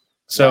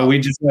 So we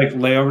just like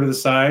lay over to the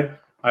side.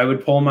 I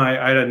would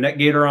I had a neck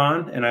gaiter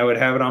on and I would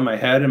have it on my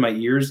head and my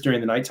ears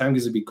during the nighttime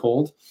because it'd be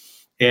cold.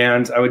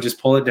 And I would just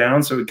pull it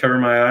down so it would cover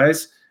my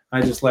eyes.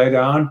 I just lay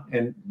down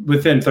and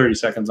within 30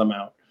 seconds, I'm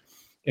out.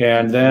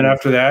 And then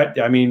after that,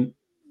 I mean,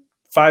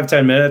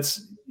 5-10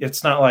 minutes,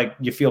 it's not like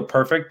you feel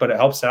perfect, but it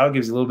helps out,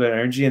 gives you a little bit of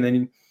energy, and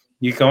then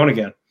you go on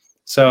again.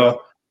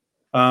 So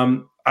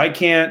I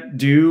can't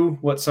do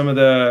what some of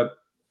the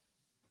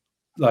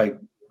like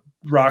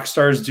rock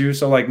stars do.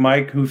 So like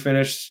Mike, who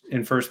finished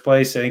in first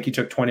place, I think he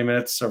took 20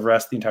 minutes of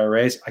rest the entire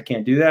race. I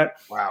can't do that.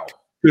 Wow.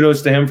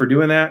 Kudos to him for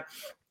doing that.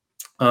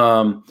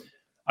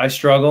 I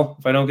struggle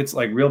if I don't get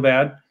like real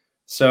bad.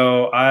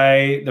 So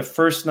the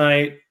first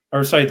night,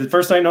 no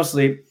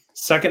sleep.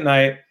 Second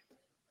night,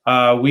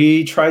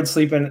 we tried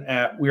sleeping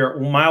we were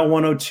at mile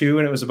 102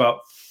 and it was about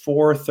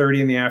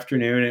 4:30 in the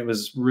afternoon. It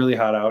was really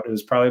hot out. It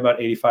was probably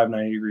about 85,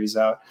 90 degrees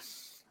out.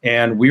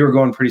 And we were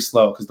going pretty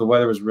slow because the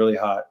weather was really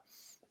hot.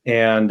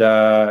 And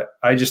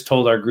I just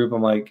told our group,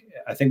 I'm like,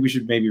 I think we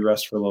should maybe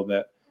rest for a little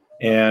bit.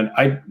 And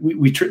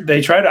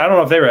they tried, I don't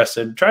know if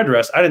they tried to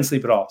rest. I didn't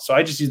sleep at all. So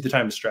I just used the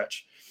time to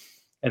stretch.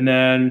 And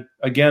then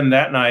again,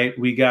 that night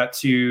we got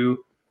to,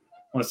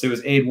 I want to say it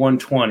was aid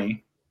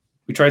 120.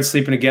 We tried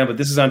sleeping again, but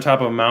this is on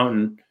top of a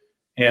mountain.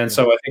 And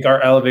so I think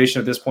our elevation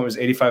at this point was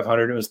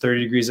 8,500. It was 30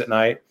 degrees at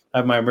night. I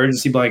have my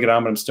emergency blanket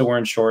on, but I'm still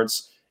wearing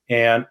shorts.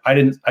 And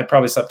I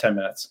probably slept 10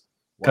 minutes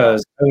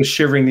because I was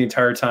shivering the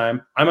entire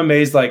time. I'm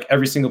amazed like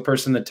every single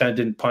person in the tent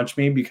didn't punch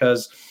me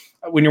because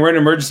when you're wearing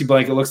an emergency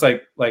blanket, it looks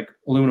like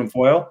aluminum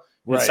foil.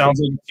 Right. It sounds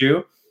like it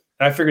too.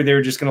 And I figured they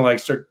were just going to like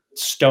start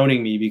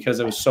stoning me because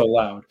it was so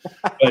loud.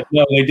 But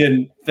no, they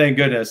didn't. Thank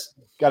goodness.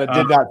 Did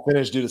not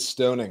finish due to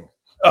stoning.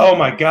 Oh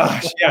my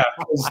gosh. Yeah.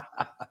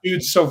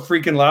 Dude's so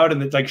freaking loud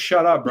and it's like,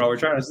 shut up, bro. We're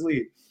trying to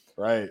sleep.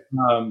 Right.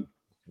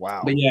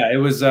 Wow. But yeah, it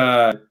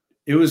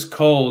was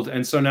cold.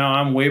 And so now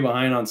I'm way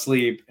behind on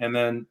sleep. And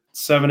then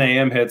 7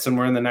 a.m. hits and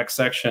we're in the next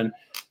section.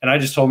 And I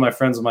just told my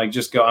friends, I'm like,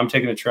 just go. I'm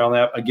taking a trail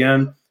nap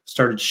again.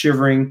 Started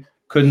shivering,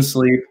 couldn't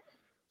sleep.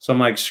 So I'm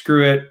like,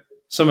 screw it.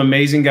 Some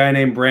amazing guy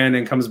named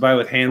Brandon comes by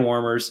with hand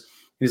warmers.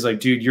 He's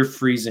like, dude, you're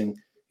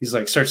freezing. He's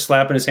like, starts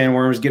slapping his hand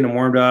warmers, getting them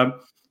warmed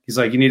up. He's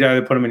like, you need to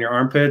either put them in your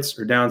armpits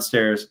or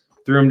downstairs.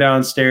 Threw them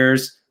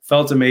downstairs,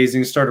 felt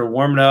amazing, started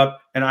warming up,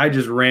 and I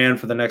just ran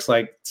for the next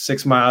like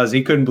 6 miles.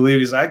 He couldn't believe it.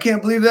 He's like, I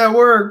can't believe that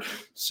worked.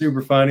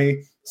 Super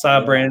funny.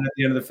 Saw Brandon at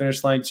the end of the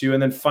finish line too.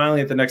 And then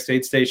finally at the next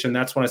aid station,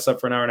 that's when I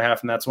slept for an hour and a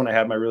half, and that's when I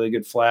had my really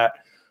good flat.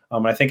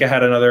 I think I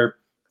had another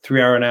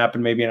 3-hour nap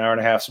and maybe an hour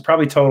and a half. So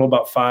probably total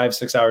about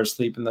 5-6 hours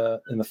sleep in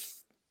the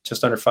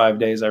just under 5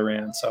 days I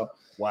ran. So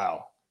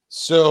wow.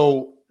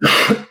 So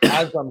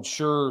as I'm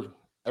sure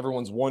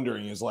everyone's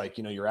wondering is like,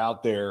 you're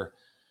out there,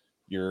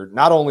 you're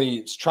not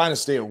only trying to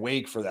stay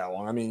awake for that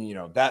long. I mean,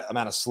 that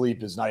amount of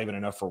sleep is not even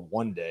enough for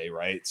one day,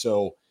 right?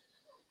 So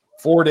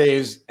 4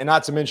 days, and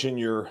not to mention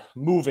you're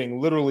moving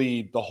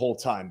literally the whole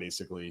time,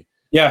 basically.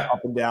 Yeah.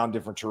 Up and down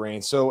different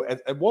terrain. So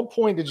at what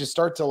point did you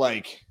start to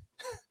like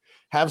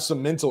have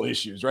some mental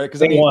issues, right?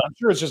 Because I'm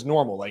sure it's just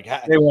normal. Like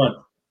day one.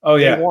 Oh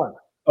yeah.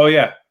 Oh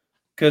yeah.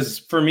 Because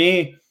for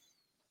me,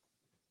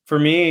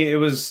 it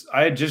was,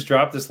 I had just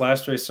dropped this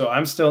last race. So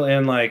I'm still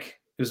in it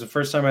was the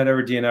first time I'd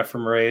ever DNF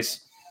from a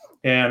race.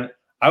 And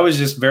I was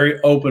just very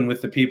open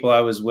with the people I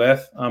was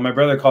with. My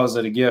brother calls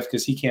it a gift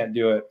because he can't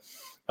do it,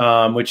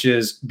 which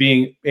is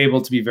being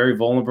able to be very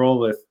vulnerable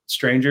with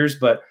strangers.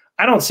 But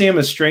I don't see them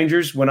as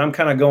strangers when I'm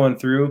kind of going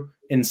through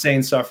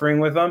insane suffering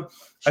with them.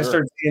 Sure. I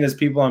start seeing as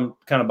people I'm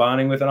kind of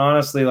bonding with. And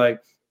honestly,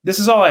 this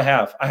is all I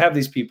have. I have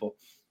these people.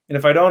 And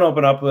if I don't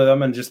open up with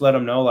them and just let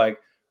them know,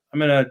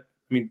 I'm in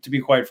to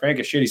be quite frank,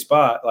 a shitty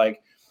spot,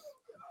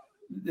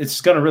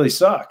 it's going to really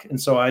suck.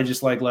 And so I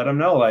just let them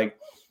know,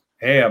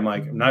 hey, I'm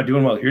not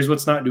doing well. Here's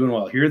what's not doing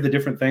well. Here are the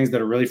different things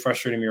that are really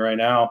frustrating me right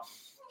now.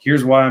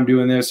 Here's why I'm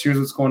doing this. Here's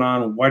what's going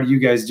on. Why do you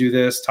guys do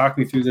this? Talk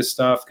me through this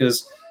stuff.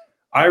 Because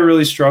I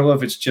really struggle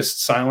if it's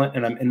just silent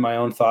and I'm in my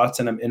own thoughts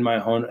and I'm in my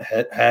own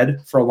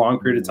head for a long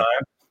period of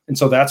time. And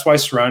so that's why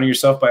surrounding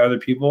yourself by other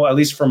people, at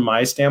least from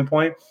my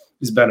standpoint,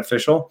 is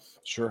beneficial.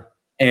 Sure.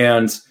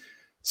 And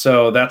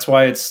so that's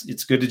why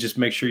it's good to just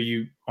make sure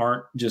you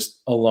aren't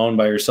just alone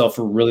by yourself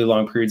for really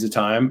long periods of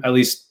time, at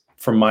least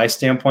from my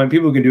standpoint.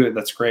 People who can do it,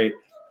 that's great.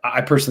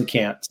 I personally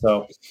can't.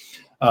 So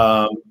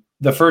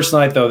the first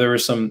night, though, there were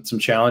some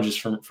challenges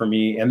for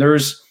me. And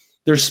there's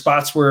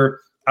spots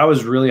where I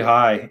was really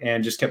high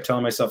and just kept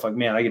telling myself,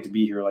 man, I get to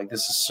be here.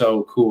 This is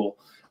so cool.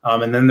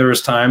 And then there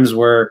was times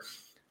where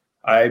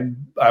I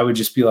would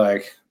just be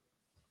like,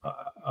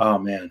 oh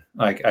man,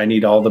 like I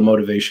need all the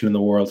motivation in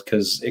the world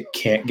because it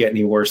can't get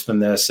any worse than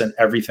this and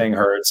everything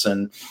hurts.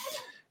 And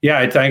yeah,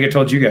 I think I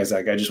told you guys,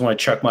 like, I just want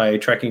to chuck my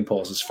trekking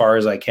poles as far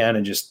as I can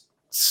and just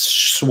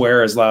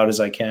swear as loud as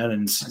I can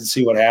and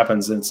see what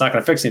happens. And it's not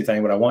going to fix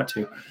anything, but I want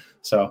to.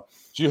 So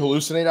did you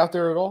hallucinate out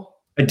there at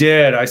all? I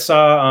did. I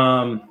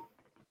saw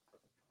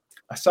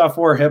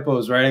 4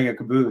 hippos riding a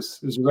caboose.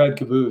 It was a red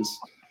caboose.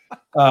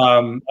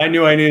 I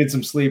knew I needed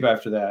some sleep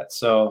after that.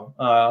 So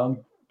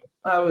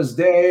that was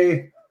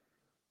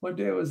what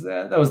day was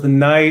that? That was the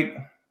night.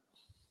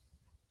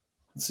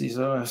 Let's see.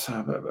 So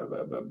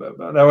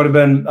that would have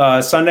been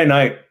Sunday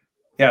night.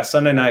 Yeah,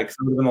 Sunday night. Because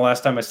it would have been the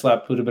last time I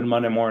slept. It would have been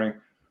Monday morning.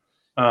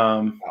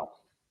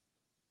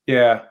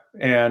 Yeah.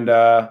 And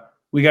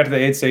we got to the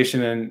aid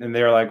station and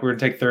they were like, we're going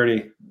to take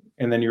 30.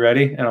 And then you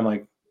ready? And I'm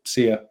like,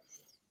 see ya.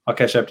 I'll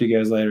catch up to you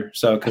guys later.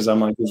 So, because I'm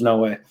like, there's no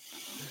way.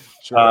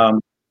 Sure.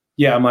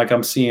 Yeah, I'm like,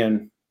 I'm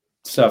seeing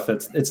stuff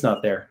it's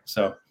not there.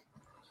 So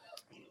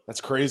that's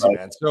crazy,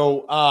 man.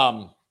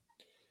 So,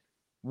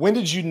 when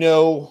did you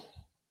know?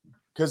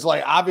 Because,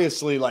 like,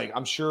 obviously, like,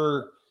 I'm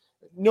sure,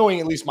 knowing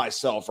at least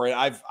myself, right?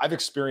 I've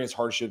experienced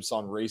hardships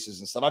on races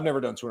and stuff. I've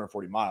never done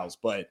 240 miles,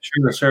 but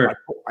sure.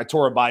 I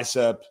tore a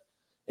bicep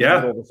in Yeah.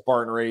 the middle of a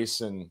Spartan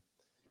race, and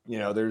you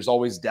know, there's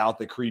always doubt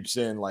that creeps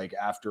in, like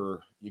after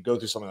you go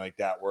through something like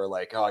that, where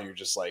like, oh, you're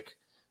just like,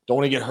 don't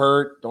want to get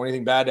hurt, don't want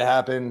anything bad to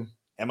happen.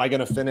 Am I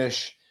going to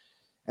finish?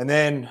 And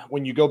then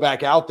when you go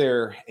back out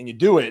there and you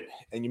do it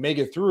and you make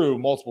it through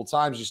multiple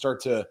times, you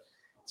start to,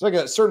 it's like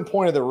a certain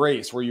point of the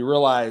race where you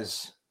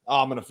realize,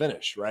 oh, I'm going to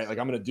finish, right? Like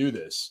I'm going to do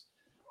this.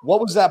 What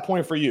was that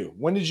point for you?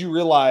 When did you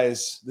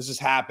realize this is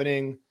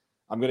happening?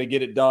 I'm going to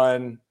get it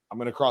done. I'm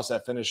going to cross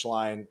that finish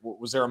line.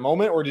 Was there a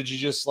moment, or did you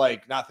just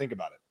like not think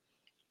about it?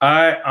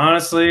 I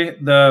honestly,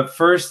 the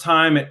first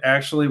time it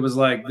actually was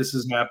like, this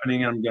is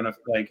happening, I'm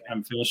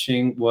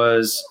finishing,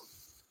 was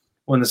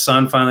when the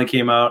sun finally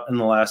came out in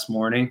the last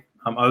morning.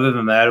 Other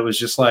than that, it was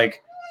just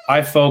like,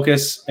 I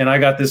focus, and I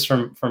got this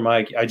from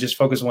Mike. I just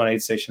focus one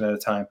aid station at a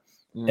time.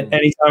 And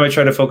anytime I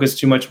try to focus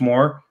too much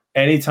more,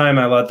 anytime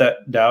I let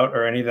that doubt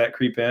or any of that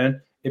creep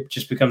in, it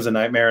just becomes a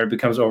nightmare. It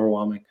becomes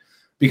overwhelming,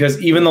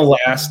 because even the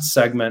last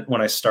segment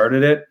when I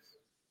started it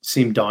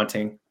seemed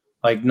daunting.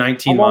 Like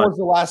 19 miles. How long miles. was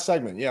the last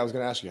segment? Yeah, I was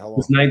going to ask you how long. It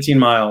was 19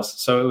 miles.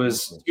 So it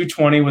was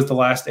 220 was the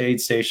last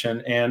aid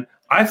station. And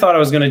I thought I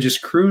was going to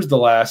just cruise the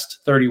last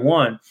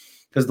 31,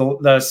 because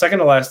the second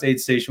to last aid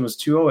station was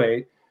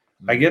 208.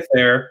 I get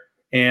there,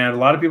 and a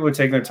lot of people are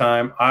taking their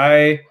time.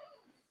 I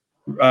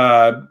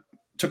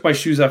took my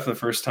shoes off for the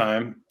first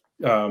time.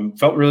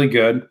 Felt really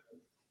good.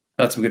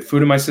 Got some good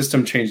food in my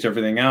system, changed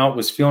everything out,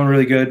 was feeling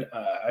really good.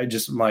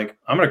 I'm like,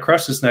 I'm going to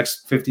crush this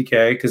next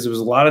 50K, because there was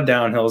a lot of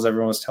downhills.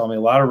 Everyone was telling me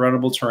a lot of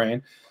runnable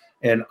terrain.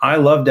 And I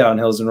love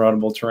downhills and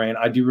runnable terrain.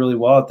 I do really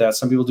well at that.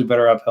 Some people do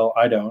better uphill.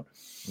 I don't.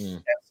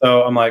 And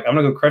so I'm like, I'm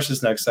going to go crush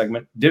this next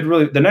segment.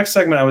 The next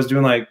segment I was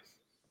doing like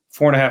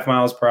 4.5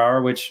 miles per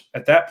hour, which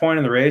at that point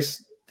in the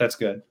race, that's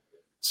good.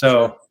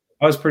 So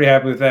I was pretty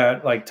happy with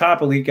that. Like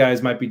top elite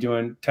guys might be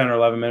doing 10 or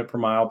 11 minute per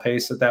mile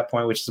pace at that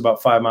point, which is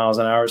about 5 miles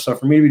an hour. So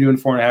for me to be doing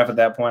 4.5 at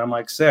that point, I'm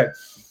like, sick.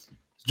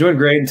 Doing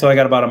great until I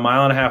got about 1.5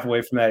 miles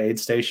away from that aid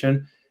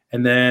station.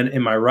 And then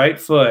in my right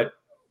foot,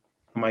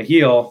 on my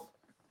heel,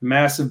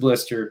 massive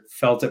blister,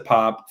 felt it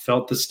pop,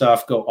 felt the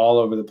stuff go all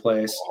over the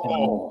place.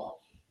 Oh.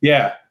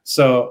 Yeah.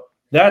 So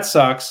that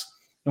sucks.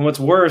 And what's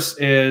worse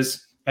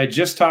is I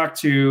just talked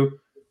to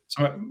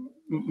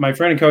my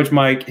friend and coach,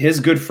 Mike. His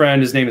good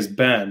friend, his name is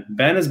Ben.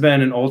 Ben has been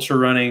an ultra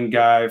running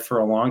guy for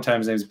a long time.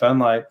 His name is Ben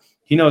Light.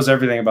 He knows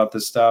everything about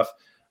this stuff.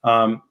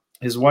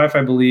 His wife,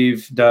 I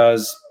believe,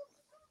 does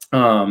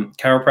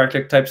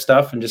chiropractic type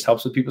stuff and just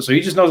helps with people. So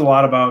he just knows a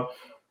lot about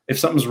if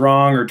something's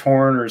wrong or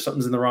torn or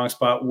something's in the wrong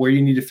spot, where you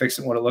need to fix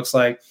it, what it looks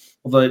like.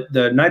 Well,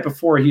 the night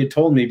before, he had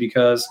told me,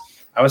 because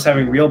I was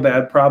having real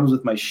bad problems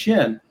with my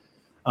shin,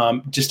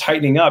 just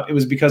tightening up. It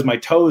was because my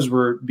toes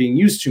were being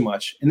used too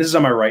much. And this is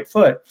on my right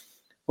foot.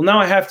 Well, now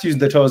I have to use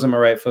the toes on my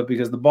right foot,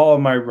 because the ball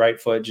of my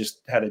right foot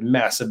just had a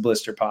massive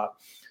blister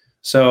pop.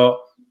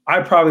 So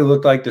I probably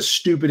looked like the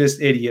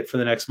stupidest idiot for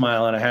the next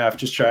 1.5 miles,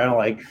 just trying to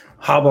like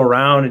hobble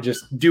around and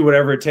just do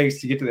whatever it takes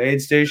to get to the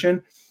aid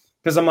station.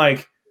 Because I'm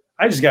like,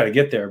 I just got to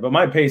get there. But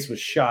my pace was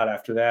shot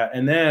after that.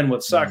 And then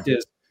what sucked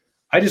is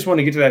I just want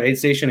to get to that aid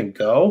station and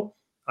go.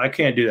 I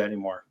can't do that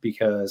anymore,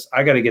 because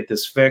I got to get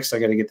this fixed. I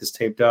got to get this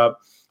taped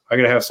up. I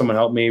got to have someone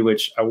help me,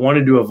 which I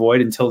wanted to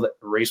avoid until the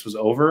race was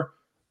over.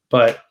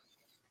 But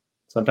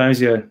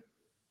sometimes you got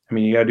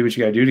to do what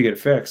you got to do to get it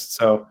fixed.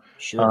 So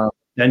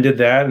then did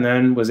that, and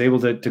then was able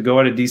to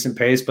go at a decent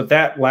pace. But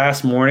that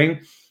last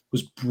morning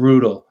was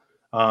brutal.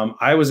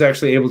 I was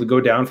actually able to go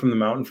down from the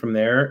mountain from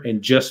there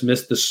and just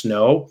missed the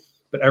snow.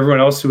 But everyone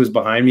else who was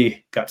behind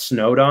me got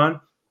snowed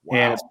on. Wow.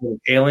 And it's been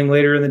hailing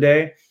later in the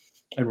day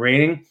and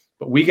raining.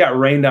 But we got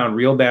rained on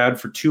real bad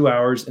for 2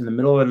 hours in the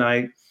middle of the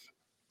night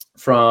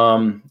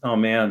from, I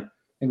think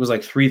it was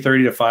like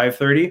 3:30 to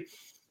 5:30.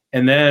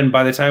 And then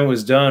by the time it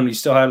was done, we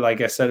still had,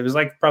 like I said, it was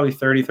like probably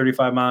 30,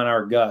 35 mile an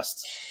hour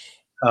gusts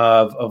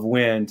of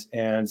wind.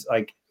 And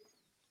like,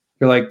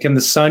 you're like, can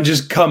the sun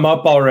just come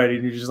up already?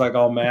 And you're just like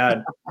all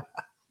mad.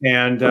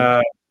 And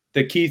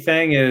the key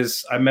thing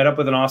is I met up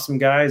with an awesome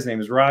guy. His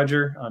name is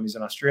Roger. He's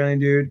an Australian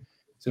dude.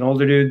 He's an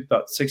older dude,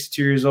 about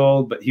 62 years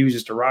old, but he was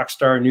just a rock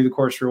star, knew the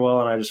course real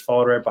well. And I just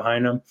followed right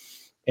behind him.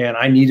 And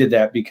I needed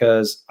that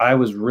because I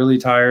was really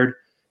tired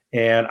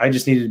and I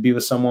just needed to be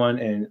with someone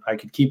and I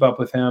could keep up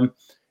with him.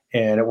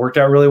 And it worked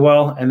out really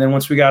well. And then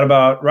once we got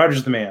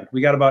Roger's the man, we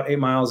got about 8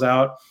 miles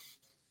out.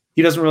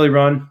 He doesn't really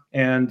run.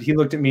 And he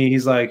looked at me.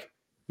 He's like,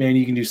 man,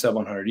 you can do sub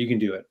 100. You can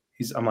do it.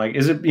 I'm like,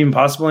 is it even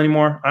possible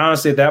anymore? I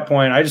honestly, at that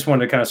point, I just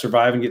wanted to kind of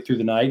survive and get through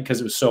the night because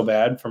it was so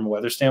bad from a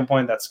weather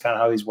standpoint. That's kind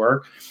of how these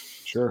work.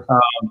 Sure.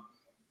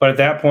 But at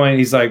that point,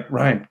 he's like,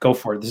 Ryan, go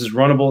for it. This is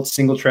runnable. It's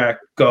single track.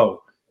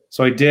 Go.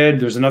 So I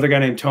did. There's another guy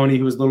named Tony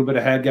who was a little bit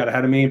got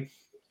ahead of me.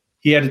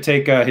 He had to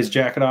take his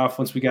jacket off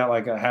once we got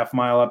like a half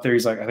mile up there.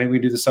 He's like, I think we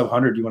do the sub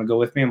 100. Do you want to go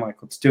with me? I'm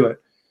like, let's do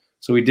it.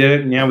 So we did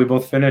it. And yeah, we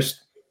both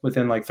finished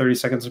within like 30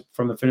 seconds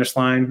from the finish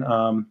line,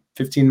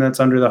 15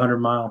 minutes under the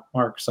 100-mile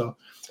mark. So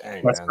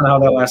that's kind of how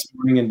that last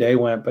morning and day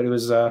went. But it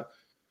was a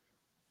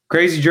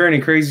crazy journey,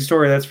 crazy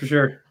story. That's for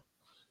sure.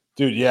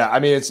 Dude, yeah. I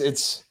mean,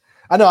 it's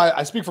I know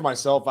I speak for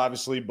myself,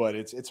 obviously, but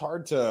it's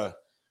hard to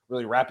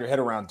really wrap your head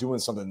around doing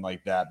something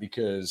like that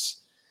because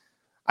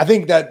I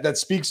think that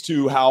speaks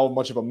to how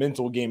much of a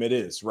mental game it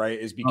is, right?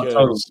 Is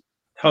because,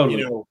 totally.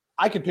 You know,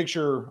 I can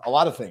picture a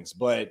lot of things,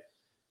 but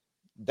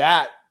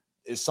that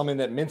is something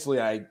that mentally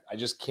I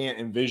just can't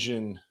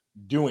envision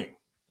doing,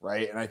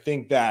 right? And I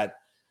think that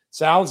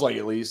sounds like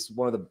at least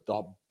one of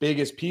the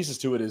biggest pieces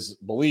to it is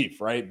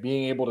belief, right?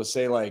 Being able to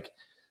say like,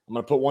 I'm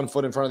going to put one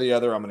foot in front of the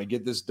other. I'm going to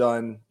get this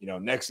done, you know,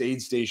 next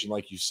aid station,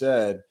 like you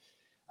said.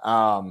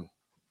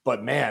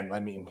 But man, I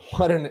mean,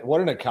 what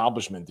an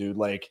accomplishment, dude.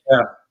 Like,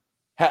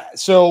 yeah.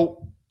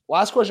 So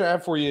last question I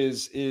have for you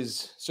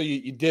is so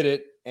you did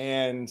it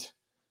and,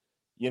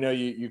 you know,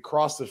 you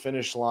crossed the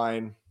finish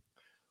line.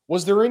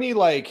 Was there any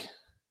like,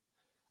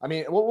 I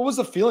mean, what was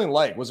the feeling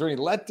like? Was there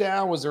any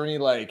letdown? Was there any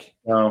like,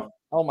 no.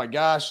 Oh my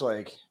gosh,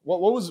 like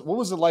what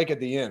was it like at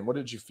the end? What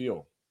did you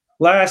feel?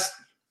 Last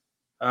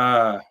 2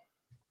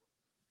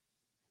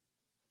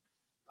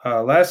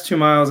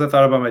 miles, I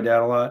thought about my dad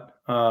a lot.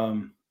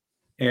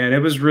 And it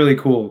was really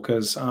cool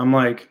because I'm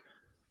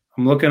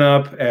looking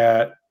up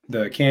at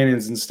the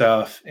canyons and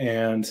stuff,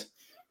 and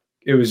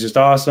it was just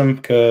awesome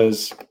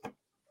because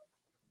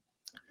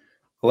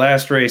the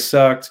last race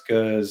sucked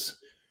because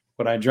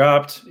when I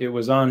dropped, it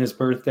was on his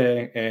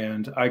birthday,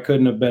 and I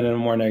couldn't have been in a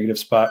more negative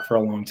spot for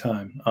a long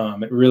time.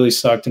 It really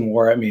sucked and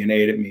wore at me and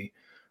ate at me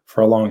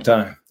for a long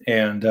time.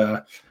 And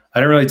I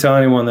didn't really tell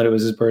anyone that it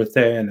was his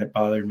birthday, and it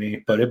bothered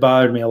me, but it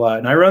bothered me a lot.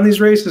 And I run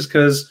these races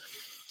because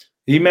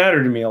he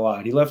mattered to me a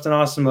lot. He left an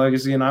awesome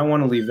legacy, and I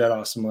want to leave that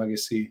awesome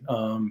legacy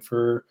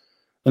for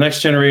the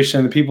next generation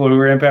and the people who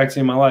are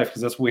impacting my life,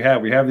 because that's what we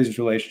have. We have these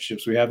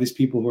relationships. We have these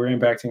people who are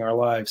impacting our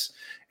lives.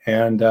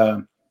 And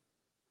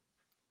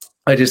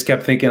I just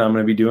kept thinking, I'm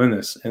going to be doing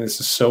this, and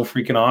this is so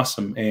freaking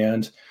awesome.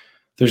 And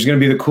there's going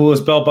to be the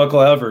coolest belt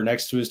buckle ever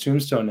next to his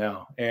tombstone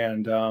now.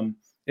 And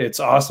it's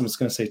awesome. It's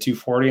going to say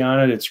 240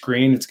 on it. It's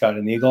green. It's got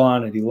an eagle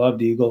on it. He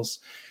loved eagles.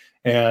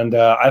 And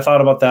I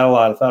thought about that a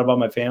lot. I thought about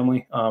my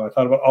family. I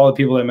thought about all the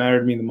people that mattered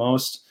to me the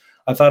most.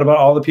 I thought about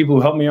all the people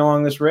who helped me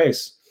along this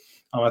race.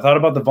 I thought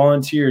about the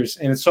volunteers.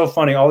 And it's so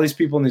funny. All these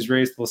people in these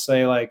races will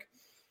say, like,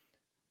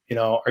 you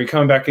know, are you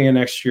coming back again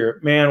next year?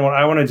 Man, what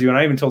I want to do, and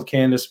I even told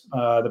Candace,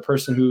 the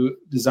person who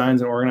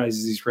designs and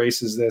organizes these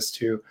races, this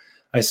too.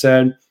 I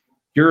said,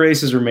 your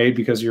races are made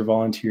because of your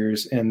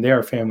volunteers, and they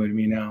are family to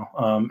me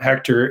now.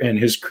 Hector and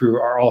his crew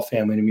are all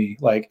family to me,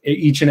 like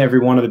each and every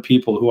one of the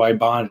people who I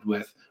bonded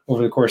with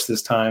over the course of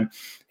this time.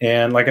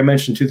 And like I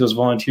mentioned to those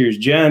volunteers,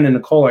 Jen and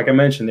Nicole, like I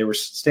mentioned, they were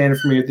standing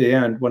for me at the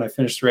end when I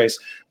finished the race.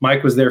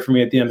 Mike was there for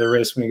me at the end of the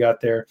race when we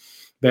got there,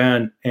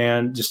 Ben,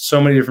 and just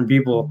so many different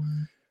people.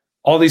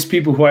 All these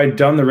people who I'd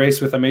done the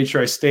race with, I made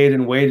sure I stayed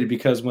and waited,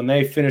 because when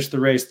they finished the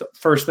race, the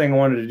first thing I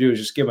wanted to do is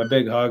just give them a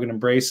big hug and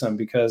embrace them,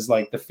 because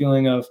like the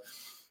feeling of,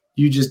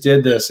 you just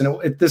did this.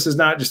 And this is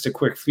not just a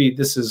quick feat.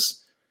 This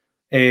is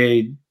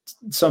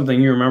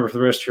something you remember for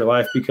the rest of your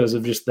life because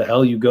of just the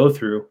hell you go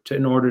through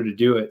in order to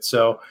do it.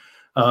 So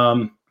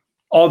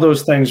all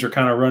those things are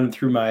kind of running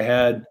through my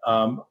head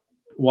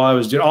while I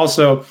was doing.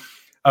 Also,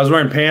 I was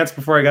wearing pants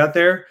before I got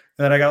there.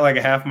 And then I got like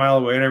a half mile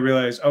away and I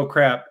realized, oh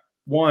crap,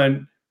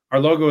 one, our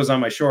logo is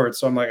on my shorts.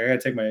 So I'm like, I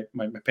got to take my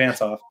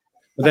pants off.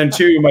 But then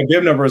two, my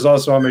bib number is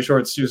also on my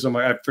shorts too. So I'm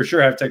like, I for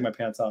sure have to take my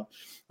pants off.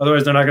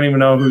 Otherwise, they're not going to even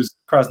know who's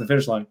crossing the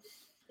finish line.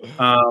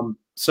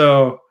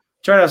 So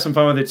try to have some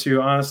fun with it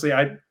too. Honestly,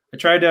 I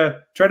tried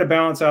to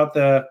balance out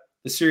the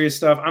serious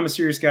stuff. I'm a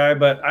serious guy,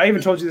 but I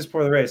even told you this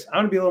before the race. I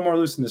want to be a little more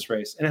loose in this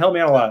race, and it helped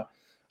me out a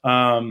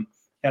lot.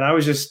 And I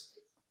was just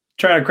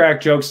trying to crack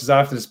jokes as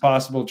often as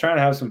possible, trying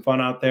to have some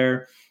fun out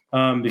there.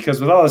 Because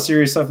with all the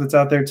serious stuff that's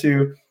out there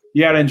too,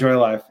 you got to enjoy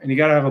life and you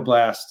got to have a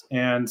blast.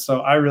 And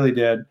so I really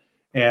did.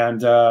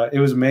 And it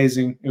was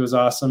amazing. It was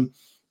awesome.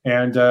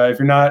 And if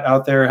you're not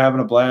out there having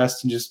a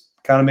blast and just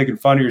kind of making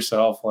fun of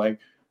yourself, like,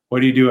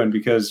 what are you doing?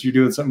 Because you're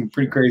doing something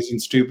pretty crazy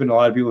and stupid, and a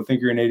lot of people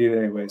think you're an idiot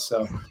anyway.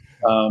 So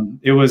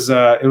it was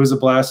a blast. It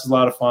was a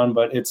lot of fun,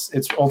 but it's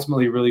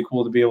ultimately really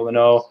cool to be able to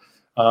know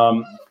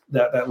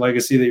that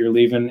legacy that you're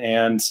leaving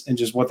and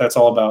just what that's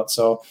all about.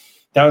 So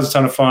that was a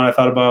ton of fun. I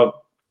thought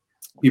about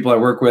people I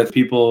work with,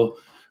 people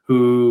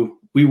who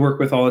we work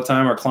with all the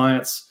time, our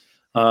clients.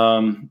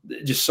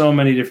 Just so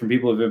many different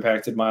people have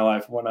impacted my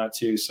life and whatnot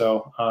too.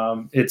 So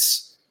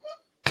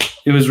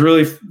it was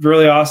really,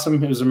 really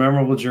awesome. It was a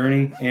memorable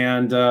journey.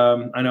 And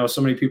I know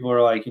so many people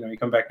are like, you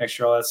come back next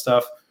year, all that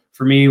stuff.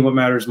 For me, what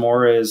matters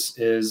more is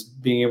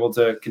being able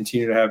to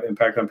continue to have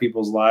impact on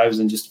people's lives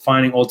and just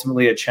finding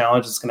ultimately a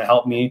challenge that's going to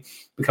help me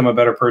become a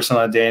better person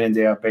on a day in and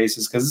day out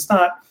basis. Because it's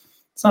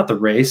not the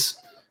race.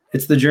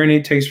 It's the journey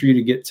it takes for you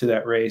to get to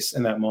that race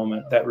in that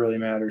moment that really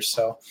matters.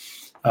 So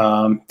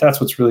that's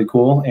what's really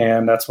cool.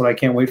 And that's what I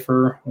can't wait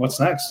for what's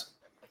next.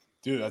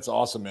 Dude, that's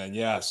awesome, man.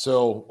 Yeah.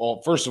 So,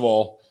 well, first of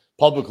all,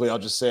 publicly, I'll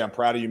just say I'm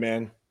proud of you,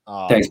 man.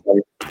 Thanks,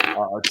 buddy.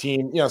 Our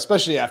team,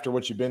 especially after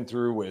what you've been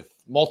through with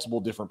multiple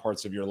different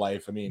parts of your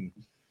life. I mean,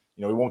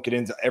 we won't get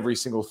into every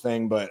single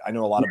thing, but I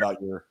know a lot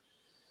about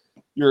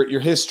your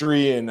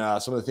history and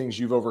some of the things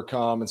you've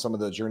overcome and some of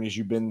the journeys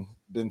you've been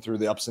through,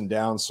 the ups and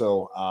downs.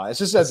 So it's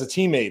just as a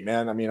teammate,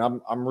 man. I mean,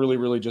 I'm really,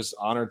 really just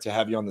honored to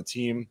have you on the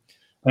team.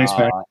 Thanks,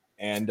 man.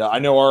 And I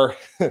know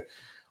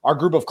our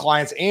group of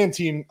clients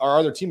and our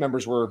other team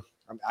members were.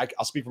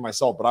 I'll speak for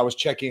myself, but I was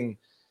checking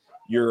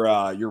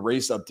your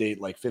race update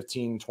like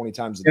 15, 20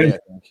 times a day, I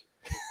think.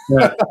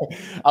 Yeah.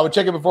 I would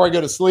check it before I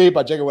go to sleep.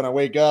 I check it when I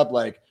wake up,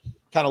 like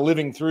kind of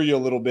living through you a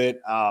little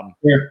bit.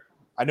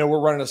 I know we're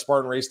running a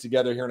Spartan race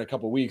together here in a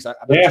couple of weeks. I've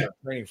been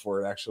training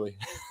for it, actually.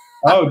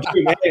 Oh,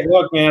 dude, hey,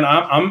 look, man,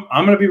 I'm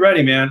going to be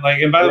ready, man.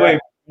 Like, and by the way,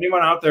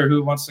 anyone out there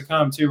who wants to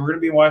come too, we're going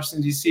to be in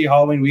Washington, D.C.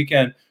 Halloween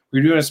weekend.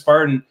 We're doing a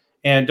Spartan.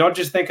 And don't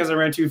just think because I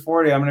ran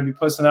 240, I'm going to be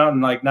pussing out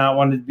and like not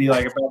wanting to be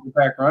like a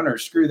back runner.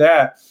 Screw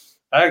that.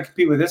 I can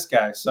compete with this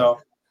guy. So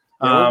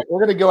we're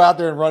going to go out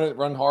there and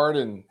run hard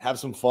and have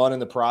some fun in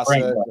the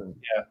process and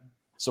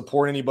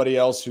support anybody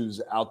else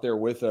who's out there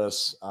with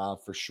us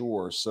for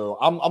sure. So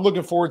I'm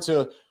looking forward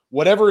to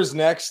whatever is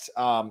next.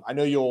 I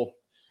know you'll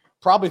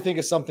probably think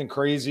of something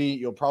crazy.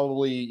 You'll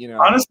probably,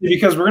 honestly,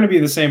 because we're going to be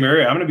in the same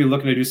area, I'm going to be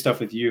looking to do stuff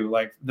with you.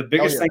 Like the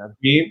biggest thing for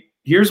me,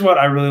 here's what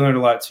I really learned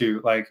a lot too.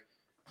 Like,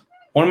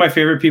 one of my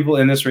favorite people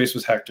in this race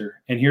was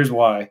Hector. And here's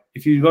why.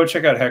 If you go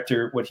check out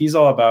Hector, what he's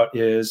all about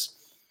is,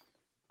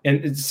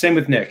 and it's the same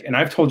with Nick, and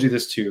I've told you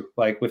this too,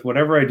 like with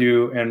whatever I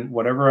do and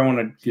whatever I want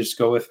to just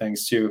go with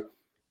things too,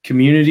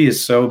 community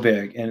is so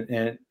big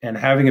and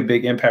having a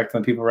big impact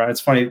on people around.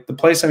 It's funny, the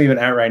place I'm even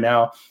at right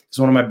now is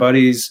one of my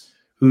buddies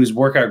whose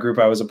workout group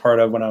I was a part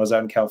of when I was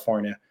out in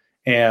California.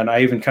 And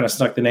I even kind of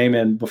snuck the name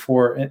in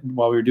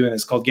while we were doing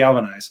this, called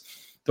Galvanize.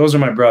 Those are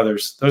my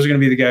brothers. Those are going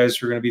to be the guys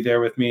who are going to be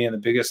there with me in the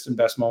biggest and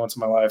best moments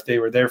of my life. They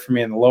were there for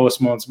me in the lowest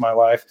moments of my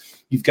life.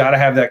 You've got to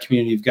have that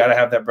community. You've got to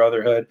have that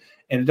brotherhood.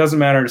 And it doesn't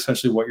matter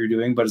essentially what you're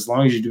doing, but as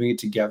long as you're doing it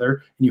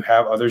together and you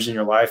have others in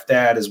your life,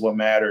 that is what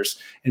matters.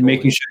 And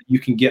making sure that you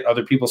can get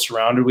other people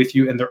surrounded with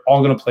you and they're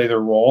all going to play their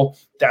role.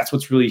 That's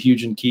what's really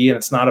huge and key. And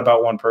it's not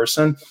about one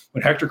person.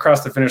 When Hector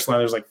crossed the finish line,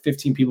 there's like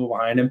 15 people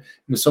behind him.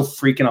 It was so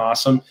freaking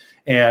awesome.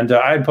 And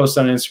I had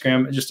posted on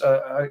Instagram just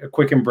a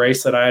quick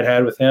embrace that I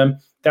had with him.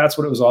 That's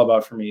what it was all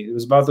about for me. It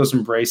was about those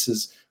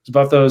embraces. It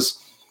was about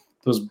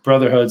those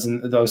brotherhoods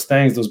and those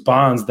things, those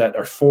bonds that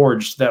are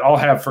forged that I'll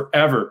have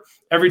forever.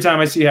 Every time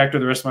I see Hector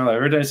the rest of my life,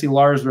 every time I see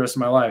Lars the rest of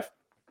my life,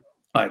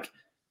 like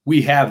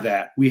we have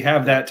that. We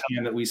have that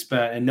time that we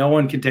spent and no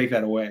one can take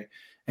that away.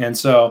 And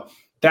so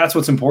that's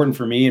what's important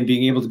for me, and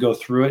being able to go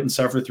through it and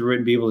suffer through it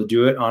and be able to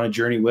do it on a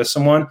journey with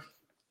someone.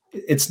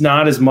 It's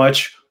not as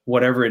much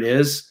whatever it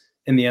is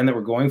in the end that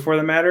we're going for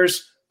that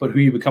matters, but who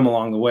you become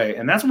along the way.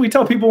 And that's what we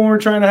tell people when we're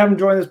trying to have them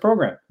join this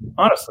program,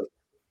 honestly.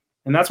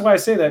 And that's why I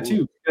say that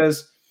too,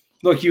 because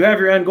look, you have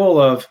your end goal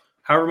of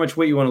however much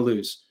weight you want to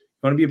lose.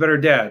 You want to be a better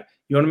dad.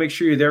 You want to make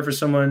sure you're there for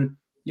someone,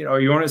 you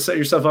want to set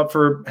yourself up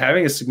for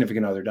having a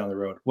significant other down the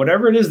road.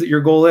 Whatever it is that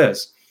your goal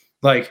is,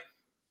 like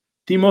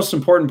the most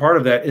important part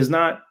of that is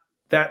not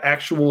that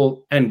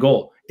actual end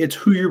goal. It's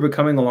who you're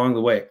becoming along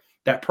the way,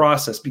 that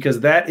process,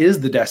 because that is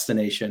the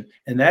destination.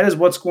 And that is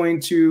what's going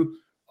to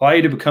allow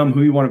you to become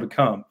who you want to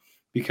become.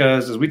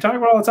 Because as we talk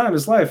about all the time,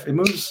 this life, it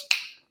moves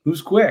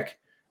quick.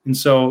 And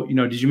so,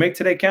 did you make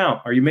today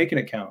count? Are you making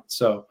it count?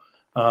 So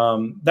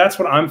that's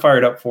what I'm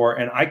fired up for.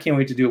 And I can't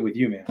wait to do it with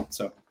you, man.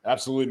 So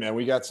absolutely, man.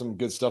 We got some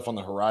good stuff on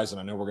the horizon.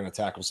 I know we're going to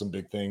tackle some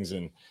big things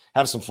and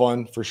have some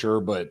fun for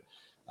sure, but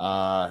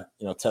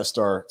test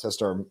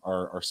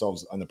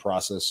ourselves on the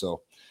process.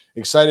 So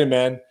excited,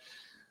 man.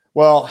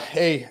 Well,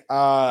 hey,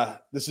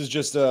 this is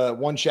just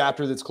one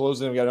chapter that's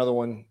closing. We got another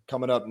one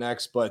coming up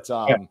next, but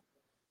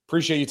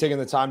appreciate you taking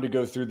the time to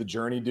go through the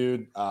journey,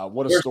 dude.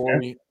 What a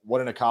story,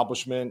 what an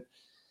accomplishment.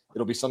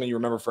 It'll be something you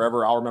remember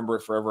forever. I'll remember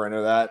it forever. I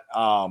know that.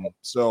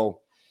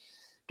 So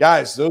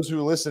guys, those who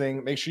are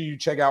listening, make sure you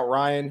check out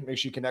Ryan. Make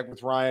sure you connect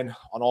with Ryan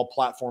on all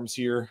platforms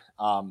here.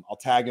 I'll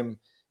tag him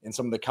in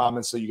some of the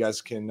comments so you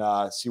guys can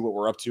see what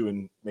we're up to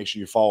and make sure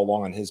you follow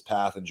along on his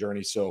path and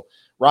journey. So,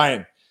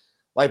 Ryan,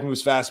 life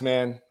moves fast,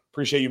 man.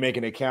 Appreciate you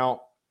making it count.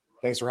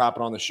 Thanks for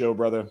hopping on the show,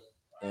 brother.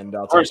 And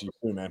I'll talk to you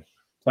soon, man.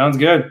 Sounds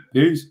good.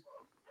 Peace.